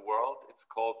festival in the world. It's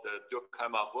called the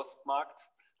Dürkheimer Wurstmarkt,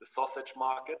 the sausage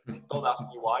market. Don't ask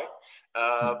me why,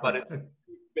 but it's a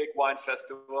big wine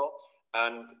festival.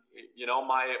 And, you know,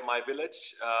 my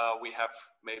village, we have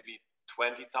maybe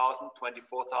 20,000,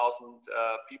 24,000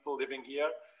 people living here.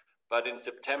 But in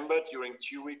September, during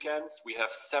 2 weekends, we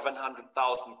have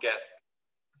 700,000 guests.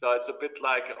 So it's a bit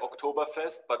like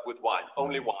Oktoberfest, but with wine,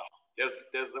 only wine.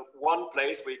 There's one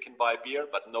place where you can buy beer,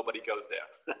 but nobody goes there.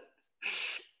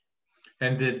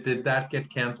 And did that get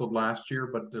canceled last year?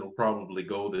 But it'll probably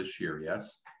go this year,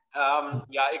 yes?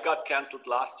 Yeah, it got canceled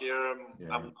last year. Yeah.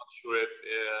 I'm not sure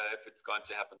if it's going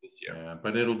to happen this year. Yeah,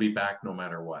 but it'll be back no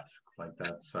matter what. Like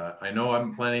that's, I know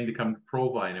I'm planning to come to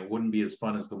Provine. It wouldn't be as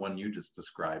fun as the one you just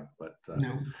described, but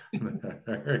No.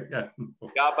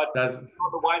 Yeah, but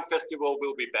the wine festival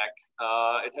will be back.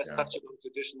 It has such a long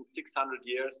tradition, 600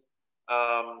 years.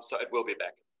 So it will be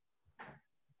back.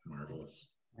 Marvelous.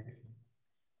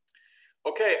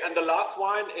 Okay, and the last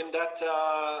wine in that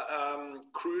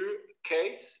crew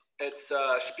case, it's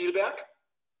Spielberg.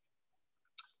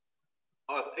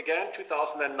 Again,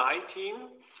 2019.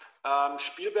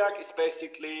 Spielberg is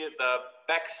basically the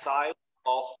backside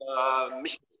of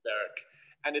Michelsberg.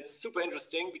 And it's super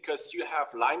interesting because you have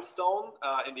limestone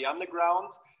in the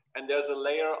underground, and there's a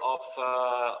layer of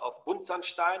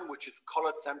Buntsandstein, which is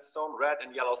colored sandstone, red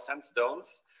and yellow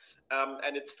sandstones.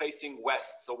 And it's facing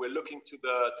west, so we're looking to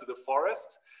the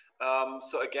forest.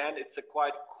 So again, it's a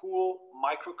quite cool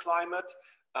microclimate,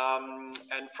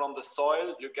 and from the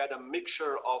soil you get a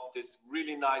mixture of this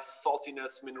really nice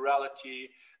saltiness, minerality,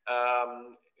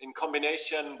 in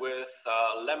combination with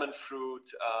lemon fruit,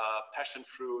 passion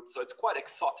fruit. So it's quite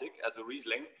exotic as a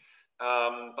Riesling,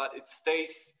 but it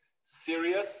stays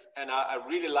serious, and I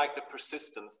really like the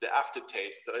persistence, the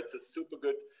aftertaste. So it's a super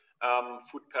good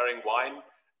food pairing wine.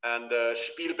 And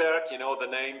Spielberg, you know, the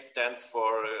name stands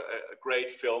for great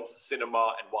films,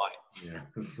 cinema, and wine. Yeah,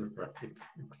 that's right.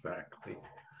 Exactly.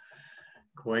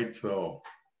 Quite so.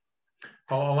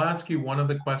 I'll ask you one of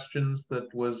the questions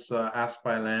that was asked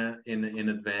by Alain in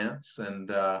advance, and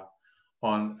the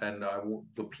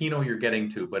Pinot you're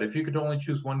getting to. But if you could only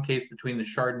choose one case between the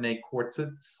Chardonnay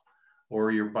Quartzits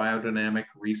or your biodynamic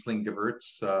Riesling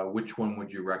Gewürz, which one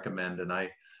would you recommend? And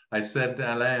I said,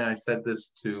 Alain, I said this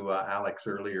to Alex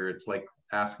earlier, it's like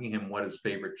asking him what his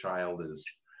favorite child is.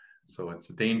 So it's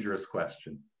a dangerous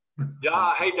question. Yeah,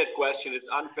 I hate that question. It's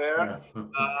unfair.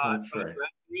 Yeah, that's right.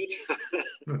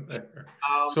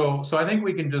 So I think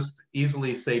we can just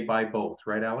easily say buy both,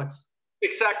 right, Alex?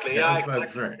 Exactly, yeah, exactly.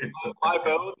 That's right. Buy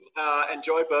both,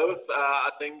 enjoy both.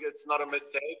 I think it's not a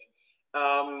mistake.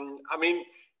 I mean,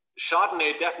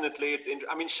 Chardonnay, definitely.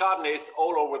 I mean, Chardonnay is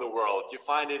all over the world. You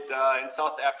find it in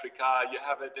South Africa. You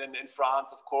have it in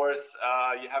France, of course.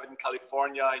 You have it in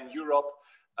California, in Europe.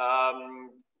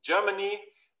 Germany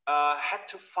had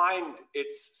to find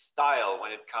its style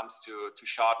when it comes to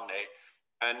Chardonnay.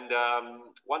 And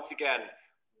once again,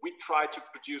 we try to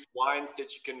produce wines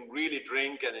that you can really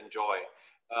drink and enjoy.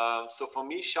 So for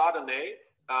me, Chardonnay,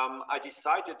 I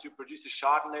decided to produce a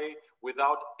Chardonnay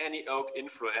without any oak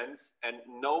influence and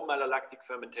no malolactic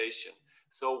fermentation.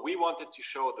 So we wanted to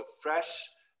show the fresh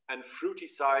and fruity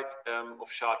side of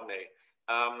Chardonnay.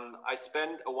 I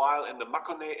spent a while in the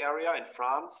Mâconnais area in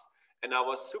France, and I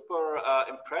was super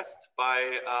impressed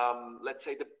by, let's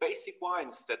say, the basic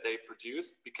wines that they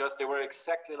produced, because they were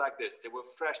exactly like this. They were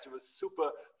fresh, they were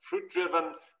super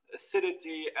fruit-driven,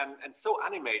 acidity, and so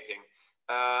animating.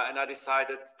 And I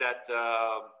decided that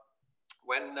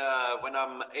when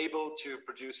I'm able to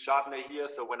produce Chardonnay here,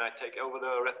 so when I take over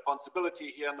the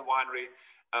responsibility here in the winery,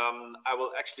 I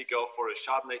will actually go for a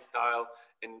Chardonnay style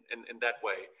in that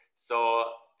way. So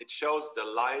it shows the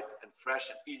light and fresh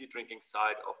and easy drinking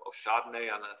side of Chardonnay,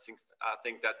 and I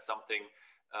think that's something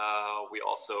we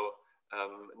also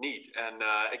need. And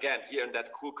again, here in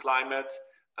that cool climate,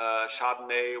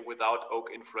 Chardonnay without oak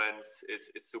influence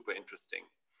is super interesting.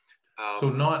 So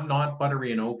not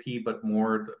buttery and oaky,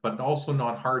 but also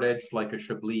not hard edged like a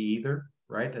Chablis either,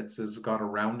 right? It's got a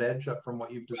round edge from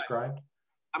what you've described.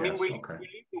 I mean, we leave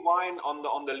the wine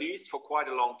on the lees for quite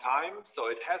a long time, so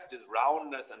it has this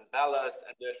roundness and ballast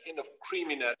and a hint of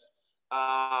creaminess,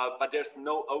 but there's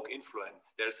no oak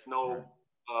influence. There's no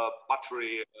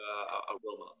buttery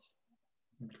aromas.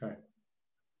 Okay.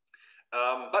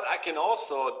 But I can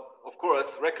also, of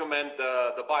course, recommend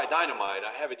the Biodynamite.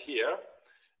 I have it here.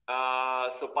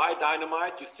 So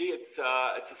Biodynamite, you see, it's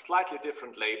a slightly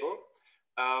different label.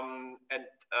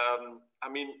 I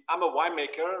mean, I'm a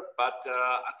winemaker, but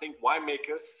I think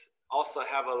winemakers also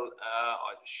have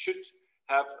should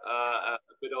have a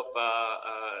bit of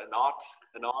an art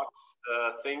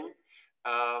thing,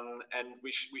 and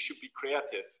we should be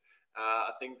creative.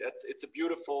 I think it's a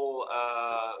beautiful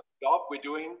job we're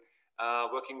doing,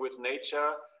 working with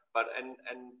nature, and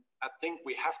I think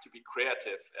we have to be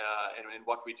creative in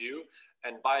what we do.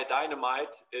 And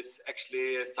Biodynamite is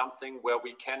actually something where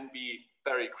we can be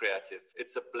very creative.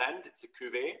 It's a blend, it's a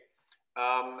cuvée.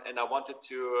 And I wanted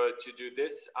to do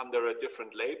this under a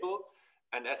different label.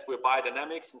 And as we're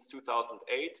biodynamic since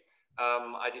 2008,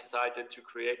 I decided to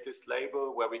create this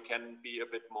label where we can be a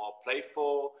bit more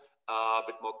playful, a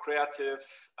bit more creative,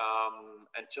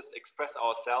 and just express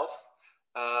ourselves.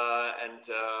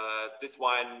 This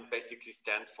wine basically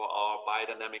stands for our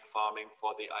biodynamic farming,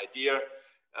 for the idea,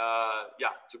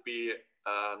 to be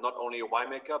not only a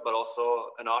winemaker, but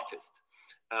also an artist.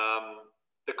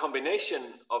 The combination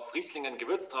of Riesling and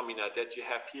Gewürztraminer that you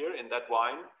have here in that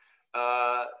wine,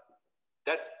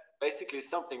 that's basically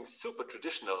something super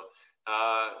traditional.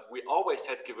 We always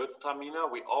had Gewürztraminer,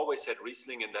 we always had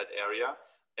Riesling in that area.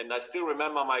 And I still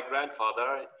remember my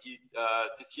grandfather,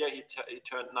 this year he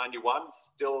turned 91,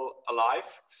 still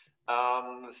alive,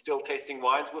 still tasting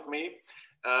wines with me.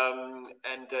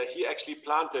 He actually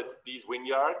planted these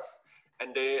vineyards,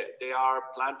 and they are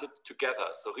planted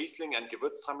together. So Riesling and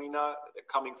Gewürztraminer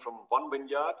coming from one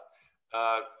vineyard,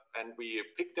 and we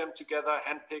picked them together,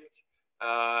 handpicked.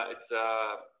 It's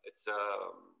a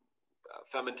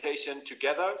fermentation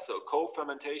together, so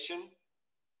co-fermentation.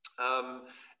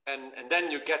 And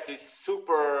then you get this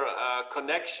super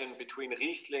connection between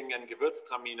Riesling and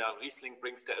Gewürztraminer. Riesling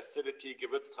brings the acidity,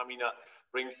 Gewürztraminer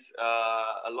brings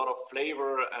a lot of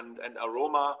flavor and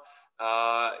aroma.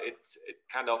 It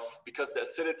kind of, because the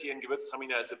acidity in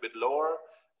Gewürztraminer is a bit lower,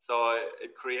 so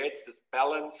it creates this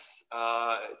balance.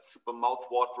 It's super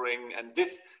mouth-watering, and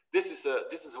this is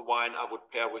a wine I would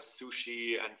pair with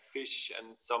sushi and fish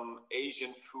and some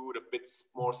Asian food, a bit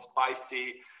more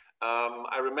spicy.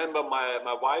 I remember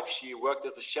my wife, she worked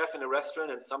as a chef in a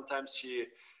restaurant, and sometimes she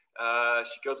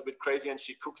goes a bit crazy and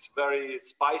she cooks very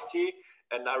spicy.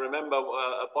 And I remember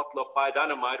a bottle of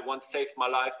Biodynamite once saved my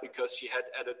life because she had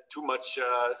added too much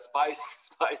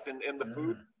spice in the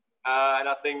food. And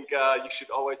I think you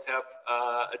should always have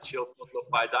a chilled bottle of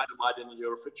Biodynamite in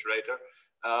your refrigerator.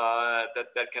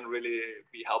 That can really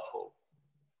be helpful.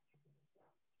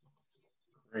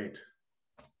 Great.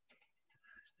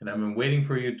 And I've been waiting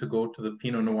for you to go to the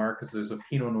Pinot Noir because there's a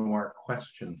Pinot Noir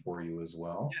question for you as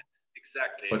well. Yeah,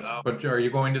 exactly. But are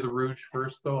you going to the Rouge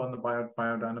first, though, on the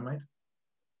Biodynamite?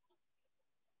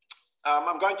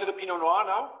 I'm going to the Pinot Noir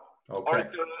now. Okay. Or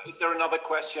is there another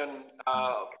question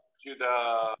to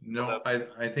the... No,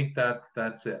 I think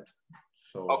that's it.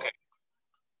 So. Okay.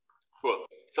 Cool.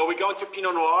 So we go to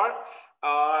Pinot Noir.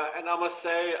 And I must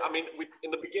say, I mean,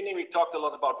 in the beginning, we talked a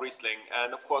lot about Riesling.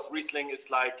 And of course, Riesling is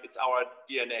like, it's our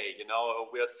DNA, you know,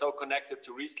 we are so connected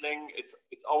to Riesling. It's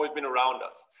always been around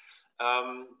us.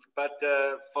 But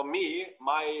for me,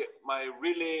 my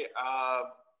really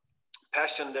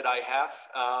passion that I have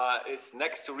is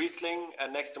next to Riesling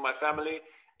and next to my family,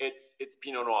 it's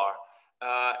Pinot Noir.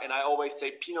 And I always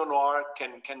say Pinot Noir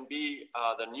can be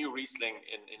the new Riesling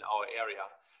in our area.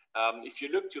 If you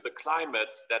look to the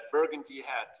climate that Burgundy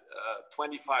had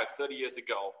 25, 30 years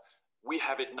ago, we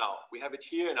have it now. We have it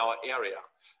here in our area.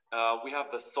 We have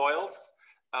the soils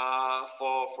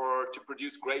to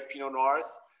produce great Pinot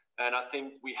Noirs, and I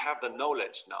think we have the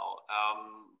knowledge now.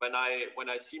 When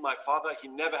I see my father, he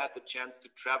never had the chance to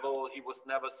travel. He was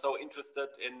never so interested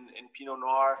in Pinot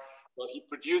Noir. Well, he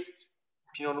produced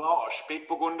Pinot Noir or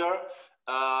Spätburgunder,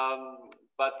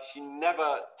 but he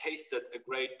never tasted a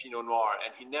great Pinot Noir,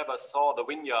 and he never saw the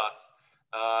vineyards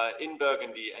in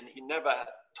Burgundy, and he never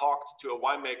talked to a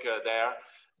winemaker there.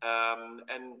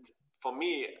 And for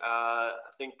me, I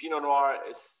think Pinot Noir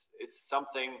is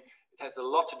something, it has a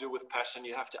lot to do with passion.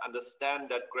 You have to understand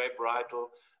that grape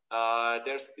varietal.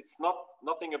 It's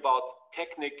nothing about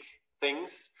technique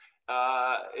things.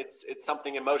 It's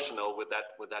something emotional with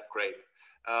that grape.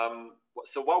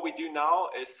 So what we do now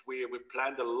is we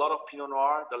planned a lot of Pinot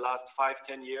Noir the last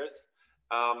 5-10 years.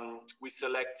 We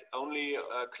select only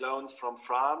clones from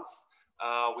France.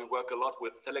 We work a lot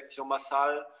with Sélection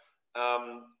Massal,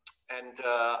 and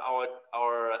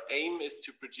our aim is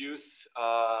to produce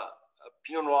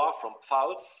Pinot Noir from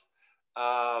Pfalz,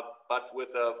 but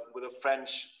with a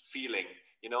French feeling,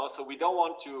 you know. So we don't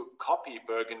want to copy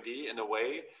Burgundy in a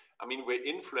way. I mean, we're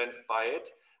influenced by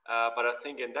it, but I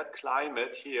think in that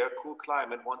climate here, cool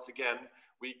climate, once again,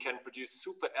 we can produce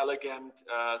super elegant,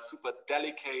 super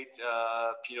delicate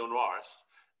Pinot Noirs.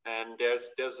 And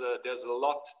there's a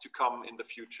lot to come in the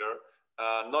future,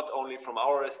 not only from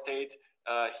our estate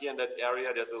here in that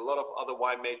area. There's a lot of other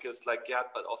winemakers like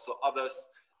Gerd, but also others.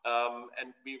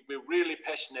 And we're really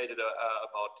passionate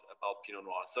about Pinot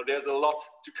Noir. So there's a lot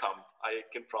to come, I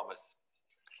can promise.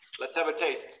 Let's have a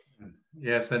taste.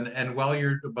 Yes, and while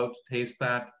you're about to taste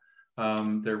that,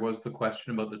 there was the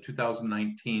question about the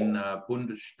 2019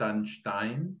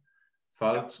 Bundesstandstein,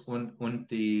 Pfalz, und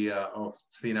die, oh,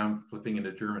 see, now I'm flipping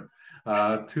into German,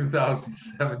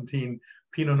 2017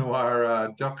 Pinot Noir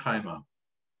Dockheimer.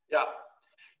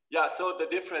 Yeah, so the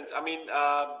difference, I mean,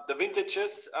 the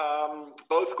vintages,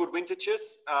 both good vintages,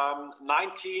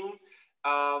 19,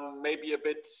 maybe a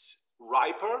bit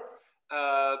riper,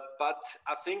 but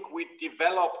I think we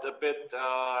developed a bit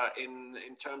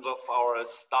in terms of our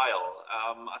style.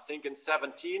 I think in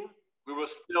 17, we were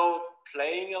still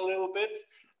playing a little bit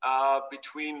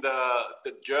between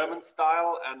the German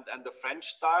style and the French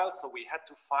style, so we had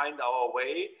to find our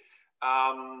way.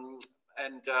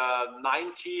 And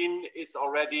 19 is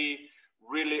already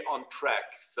really on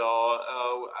track. So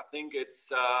I think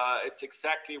it's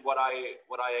exactly what I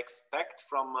expect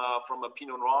from a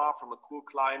Pinot Noir, from a cool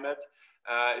climate.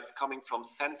 It's coming from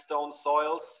sandstone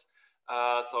soils,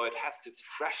 so it has this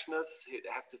freshness, it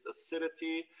has this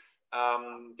acidity.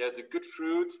 There's a good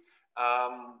fruit.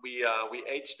 We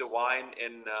aged the wine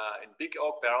in big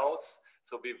oak barrels,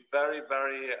 so we very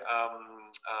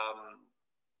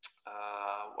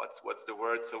what's the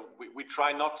word? So we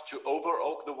try not to over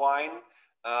oak the wine.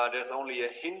 There's only a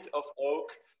hint of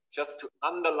oak just to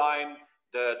underline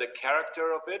the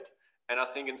character of it. And I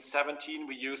think in 17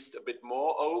 we used a bit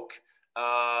more oak.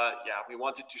 Yeah, we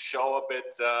wanted to show a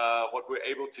bit what we're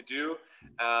able to do.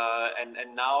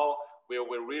 And now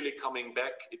we're really coming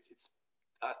back. It's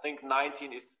I think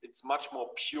 19 it's much more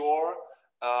pure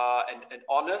and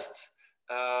honest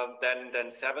than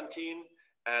 17.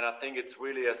 And I think it's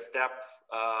really a step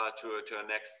to a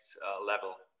next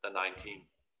level, the 19.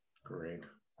 Great.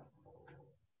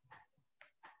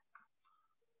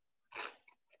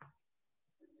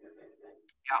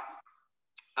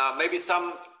 Yeah. Maybe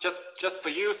some, just for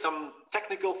you, some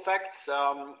technical facts.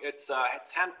 It's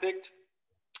handpicked.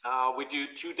 We do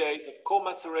 2 days of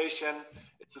co-maceration.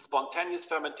 It's a spontaneous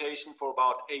fermentation for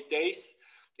about 8 days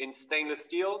in stainless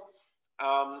steel.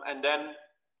 And then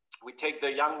we take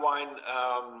the young wine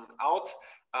out.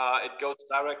 It goes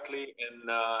directly in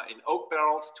oak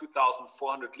barrels,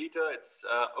 2,400 liter. It's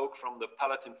oak from the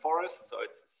Palatine Forest, so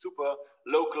it's a super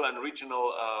local and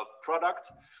regional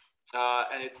product.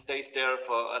 And it stays there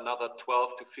for another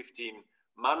 12 to 15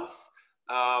 months.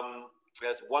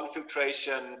 There's one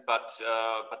filtration, but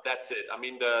that's it. I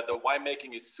mean, the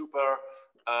winemaking is super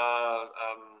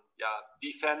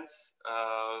defense.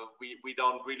 We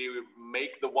don't really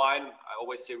make the wine. I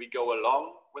always say we go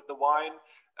along with the wine.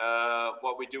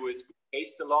 What we do is we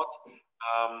taste a lot.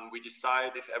 We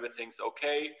decide if everything's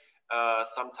okay.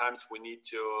 Sometimes we need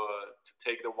to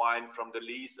take the wine from the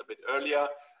lees a bit earlier.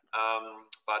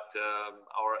 But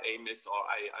our aim is, or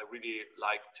I really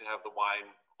like to have the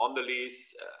wine on the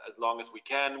lees as long as we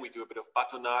can. We do a bit of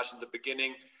batonnage in the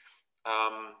beginning.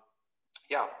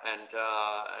 Yeah, and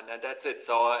that's it.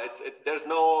 So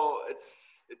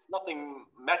it's nothing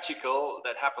magical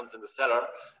that happens in the cellar.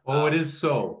 Oh, it is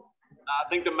so. I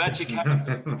think the magic happens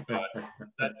in the first.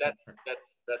 That's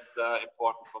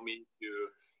important for me to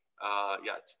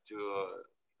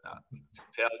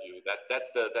tell you that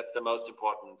that's the most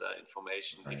important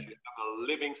information. Right. If you have a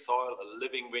living soil, a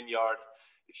living vineyard,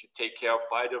 if you take care of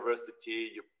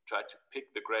biodiversity, you try to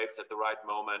pick the grapes at the right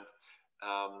moment.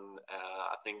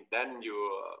 I think then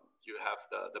you have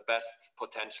the best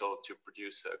potential to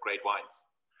produce great wines.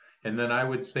 And then I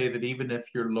would say that even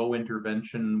if you're low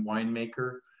intervention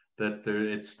winemaker, that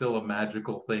it's still a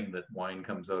magical thing that wine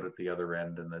comes out at the other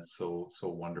end, and that's so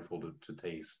wonderful to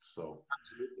taste. So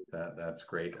that's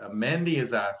great. Mandy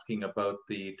is asking about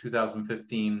the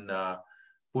 2015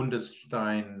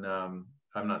 Bundesstein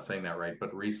I'm not saying that right,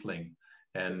 but Riesling.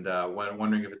 And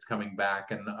wondering if it's coming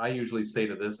back. And I usually say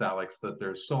to this, Alex, that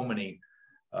there's so many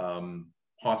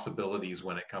possibilities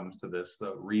when it comes to this,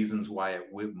 the reasons why it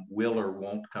will or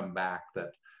won't come back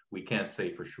that we can't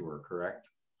say for sure, correct?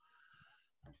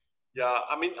 Yeah,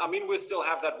 I mean, we still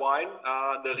have that wine.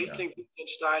 The Riesling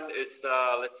Buntsandstein is,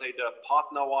 let's say, the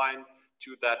partner wine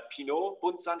to that Pinot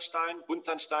Buntsandstein.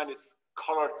 Buntsandstein is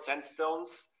colored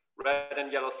sandstones, red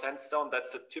and yellow sandstone.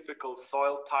 That's a typical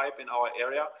soil type in our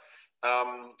area.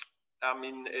 I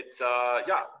mean, it's,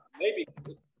 yeah, maybe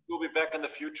we'll be back in the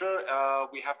future.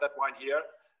 We have that wine here.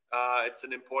 It's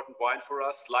an important wine for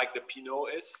us, like the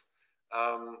Pinot is.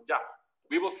 Yeah,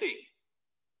 we will see.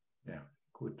 Yeah,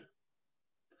 good.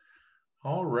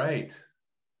 All right.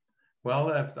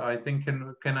 Well, I think,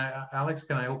 Alex,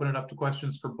 can I open it up to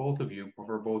questions for both of you,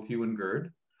 for both you and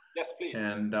Gerd? Yes, please.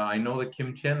 And I know that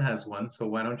Kim Chen has one, so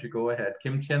why don't you go ahead?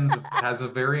 Kim Chen has a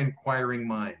very inquiring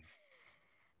mind.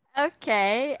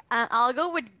 Okay, I'll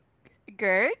go with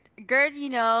Gerd. Gerd, you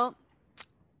know,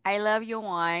 I love your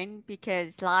wine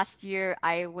because last year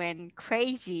I went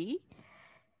crazy.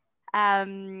 As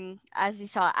you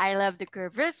saw, I love the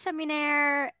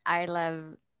Gewürztraminer. I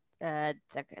love the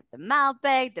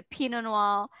Malbec, the Pinot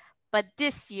Noir. But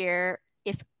this year,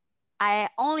 if I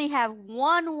only have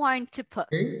one wine to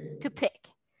pick,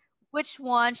 which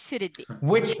one should it be?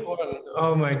 Which one?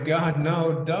 Oh my God,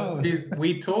 no, don't.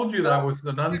 We told you that was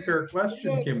an unfair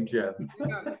question, Kim Chen.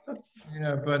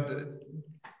 Yeah, but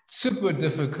super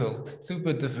difficult,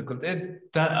 super difficult. It's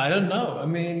that, I don't know. I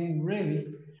mean, really,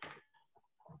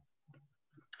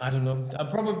 I don't know. I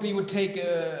probably would take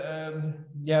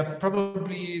yeah,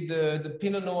 probably the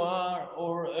Pinot Noir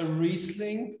or a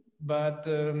Riesling, but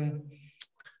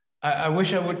I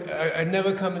wish I would. I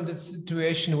never come in this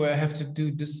situation where I have to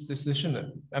do this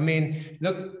decision. I mean,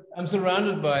 look, I'm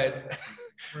surrounded by it.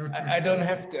 I don't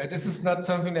have to. This is not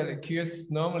something that occurs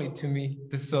normally to me,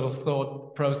 this sort of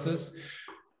thought process.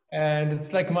 And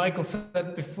it's like Michael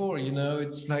said before, you know,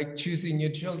 it's like choosing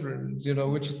your children, you know,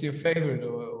 which is your favorite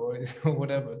or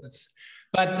whatever.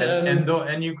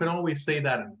 And you can always say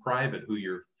that in private who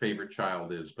your favorite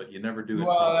child is, but you never do it.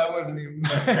 Well, that wouldn't even.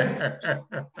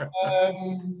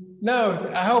 No,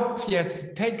 I hope, yes,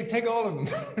 take all of them.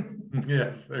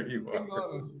 Yes, there you are.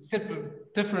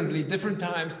 Differently, different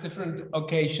times, different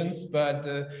occasions, but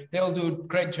they all do a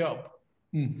great job.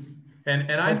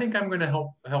 And I think I'm going to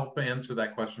help answer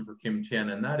that question for Kim Chen,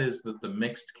 and that is that the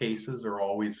mixed cases are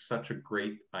always such a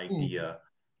great idea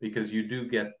because you do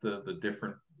get the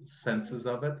different senses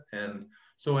of it, and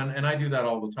so and I do that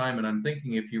all the time. And I'm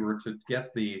thinking if you were to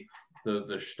get the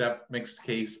Steppe mixed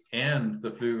case and the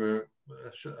Flügel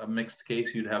mixed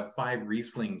case, you'd have 5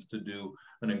 Rieslings to do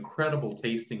an incredible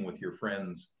tasting with your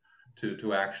friends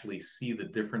to actually see the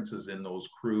differences in those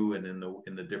cru and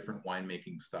in the different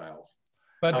winemaking styles.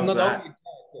 But how's not that? only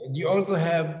that, you also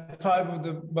have 5 of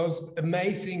the most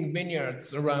amazing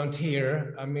vineyards around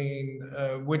here. I mean,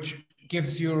 which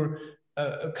gives you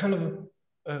a kind of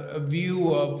a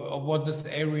view of what this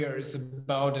area is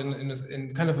about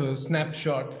in kind of a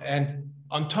snapshot. And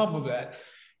on top of that,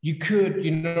 you could,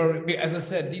 you know, as I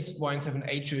said, these wines have an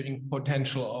age-rating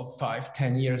potential of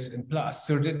 5-10 years and plus.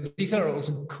 So these are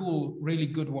also cool, really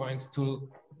good wines to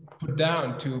put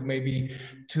down to maybe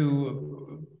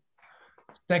to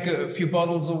take a few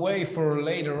bottles away for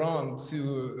later on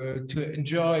to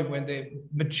enjoy when they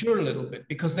mature a little bit,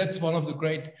 because that's one of the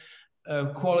great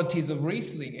qualities of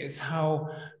Riesling is how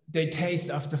they taste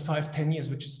after 5-10 years,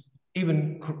 which is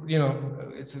even, you know,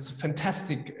 it's a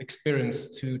fantastic experience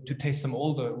to taste some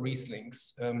older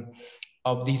Rieslings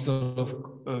of these sort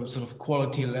of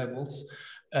quality levels.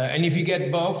 And if you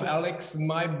get both Alex and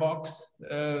my box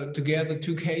together,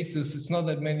 2 cases, it's not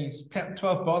that many, it's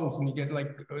 12 bottles, and you get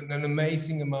like an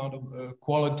amazing amount of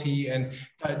quality and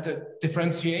the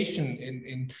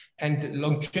differentiation and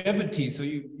longevity. So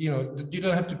you know you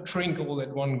don't have to drink all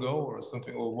at one go or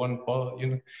something, or one bottle. You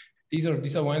know, these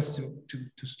are wines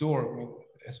to store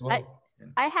as well.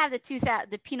 I have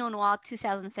the Pinot Noir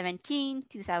 2017,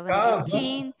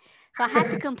 2018. Oh. So I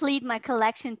had to complete my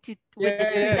collection with the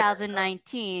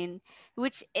 2019,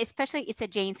 which especially it's a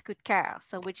Jane's Good Care.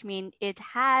 So which means it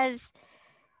has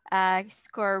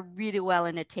scored really well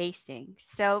in the tasting.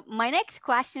 So my next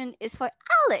question is for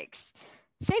Alex.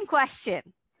 Same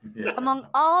question. Yeah. Among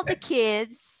all the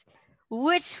kids,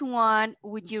 which one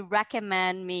would you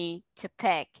recommend me to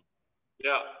pick?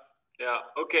 Yeah.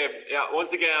 Okay. Yeah.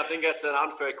 Once again, I think that's an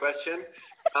unfair question,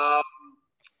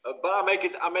 but I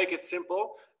make it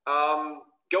simple.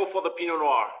 Go for the Pinot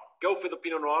Noir. Go for the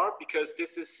Pinot Noir because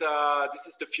this is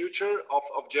the future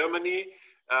of Germany.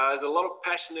 There's a lot of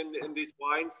passion in these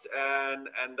wines, and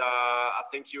I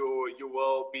think you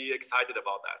will be excited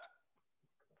about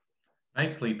that.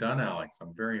 Nicely done, Alex.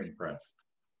 I'm very impressed.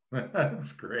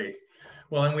 That's great.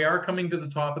 Well, and we are coming to the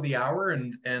top of the hour,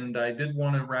 and I did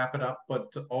want to wrap it up,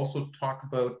 but to also talk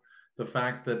about the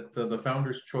fact that the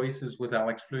Founder's Choice is with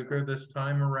Alex Pflüger this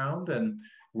time around, and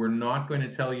we're not going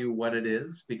to tell you what it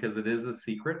is because it is a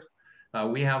secret.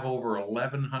 We have over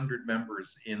 1,100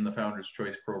 members in the Founder's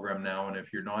Choice program now, and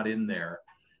if you're not in there,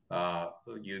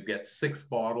 you get 6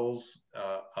 bottles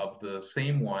of the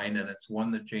same wine, and it's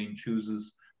one that Jane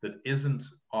chooses that isn't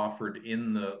offered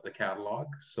in the catalog.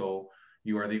 So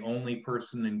you are the only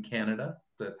person in Canada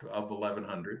that of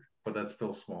 1,100, but that's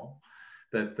still small,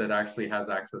 that actually has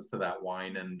access to that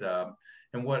wine.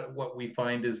 And what we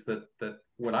find is that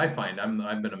what I find,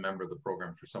 I've been a member of the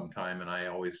program for some time, and I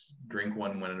always drink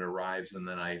one when it arrives, and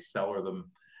then I cellar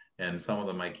them, and some of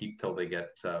them I keep till they get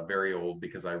very old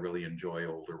because I really enjoy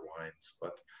older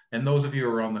wines. And those of you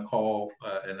who are on the call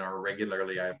and are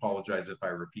regularly, I apologize if I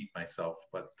repeat myself,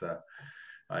 but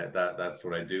that's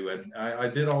what I do. And I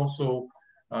did also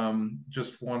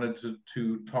just wanted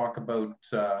to talk about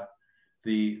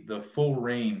the full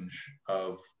range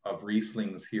of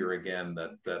Rieslings here again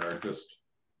that are just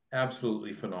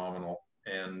absolutely phenomenal.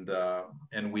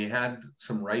 And we had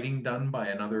some writing done by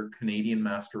another Canadian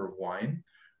master of wine.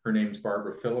 Her name's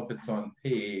Barbara Phillip. It's on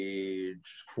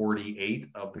page 48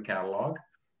 of the catalog.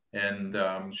 And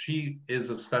she is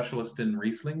a specialist in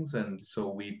Rieslings, and so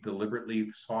we deliberately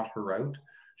sought her out.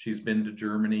 She's been to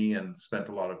Germany and spent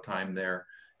a lot of time there.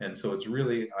 And so it's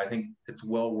really, I think it's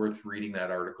well worth reading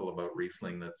that article about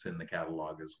Riesling that's in the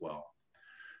catalog as well.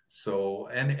 So,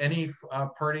 and any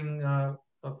parting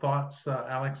thoughts,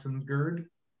 Alex and Gerd?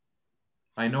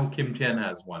 I know Kim Chen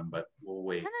has one, but we'll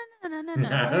wait.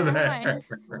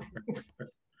 No.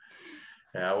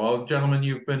 Yeah, well, gentlemen,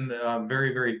 you've been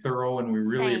very, very thorough, and we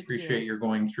really Thank appreciate you. your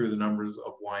going through the numbers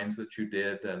of wines that you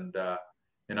did. And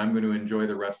I'm going to enjoy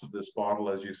the rest of this bottle,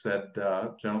 as you said,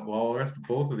 well, the rest of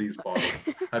both of these bottles.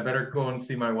 I better go and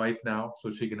see my wife now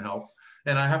so she can help.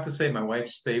 And I have to say, my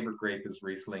wife's favorite grape is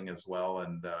Riesling as well,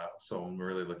 and so I'm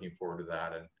really looking forward to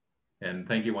that. And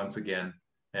thank you once again.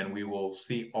 And we will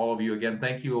see all of you again.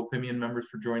 Thank you, Opinion members,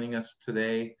 for joining us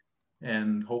today.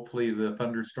 And hopefully the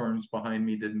thunderstorms behind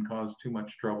me didn't cause too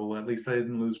much trouble. At least I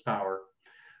didn't lose power.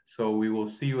 So we will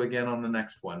see you again on the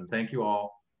next one. Thank you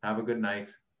all. Have a good night.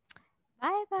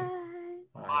 Bye-bye.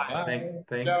 Bye. Bye.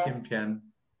 Thanks, Ciao. Kim Chen.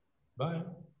 Bye.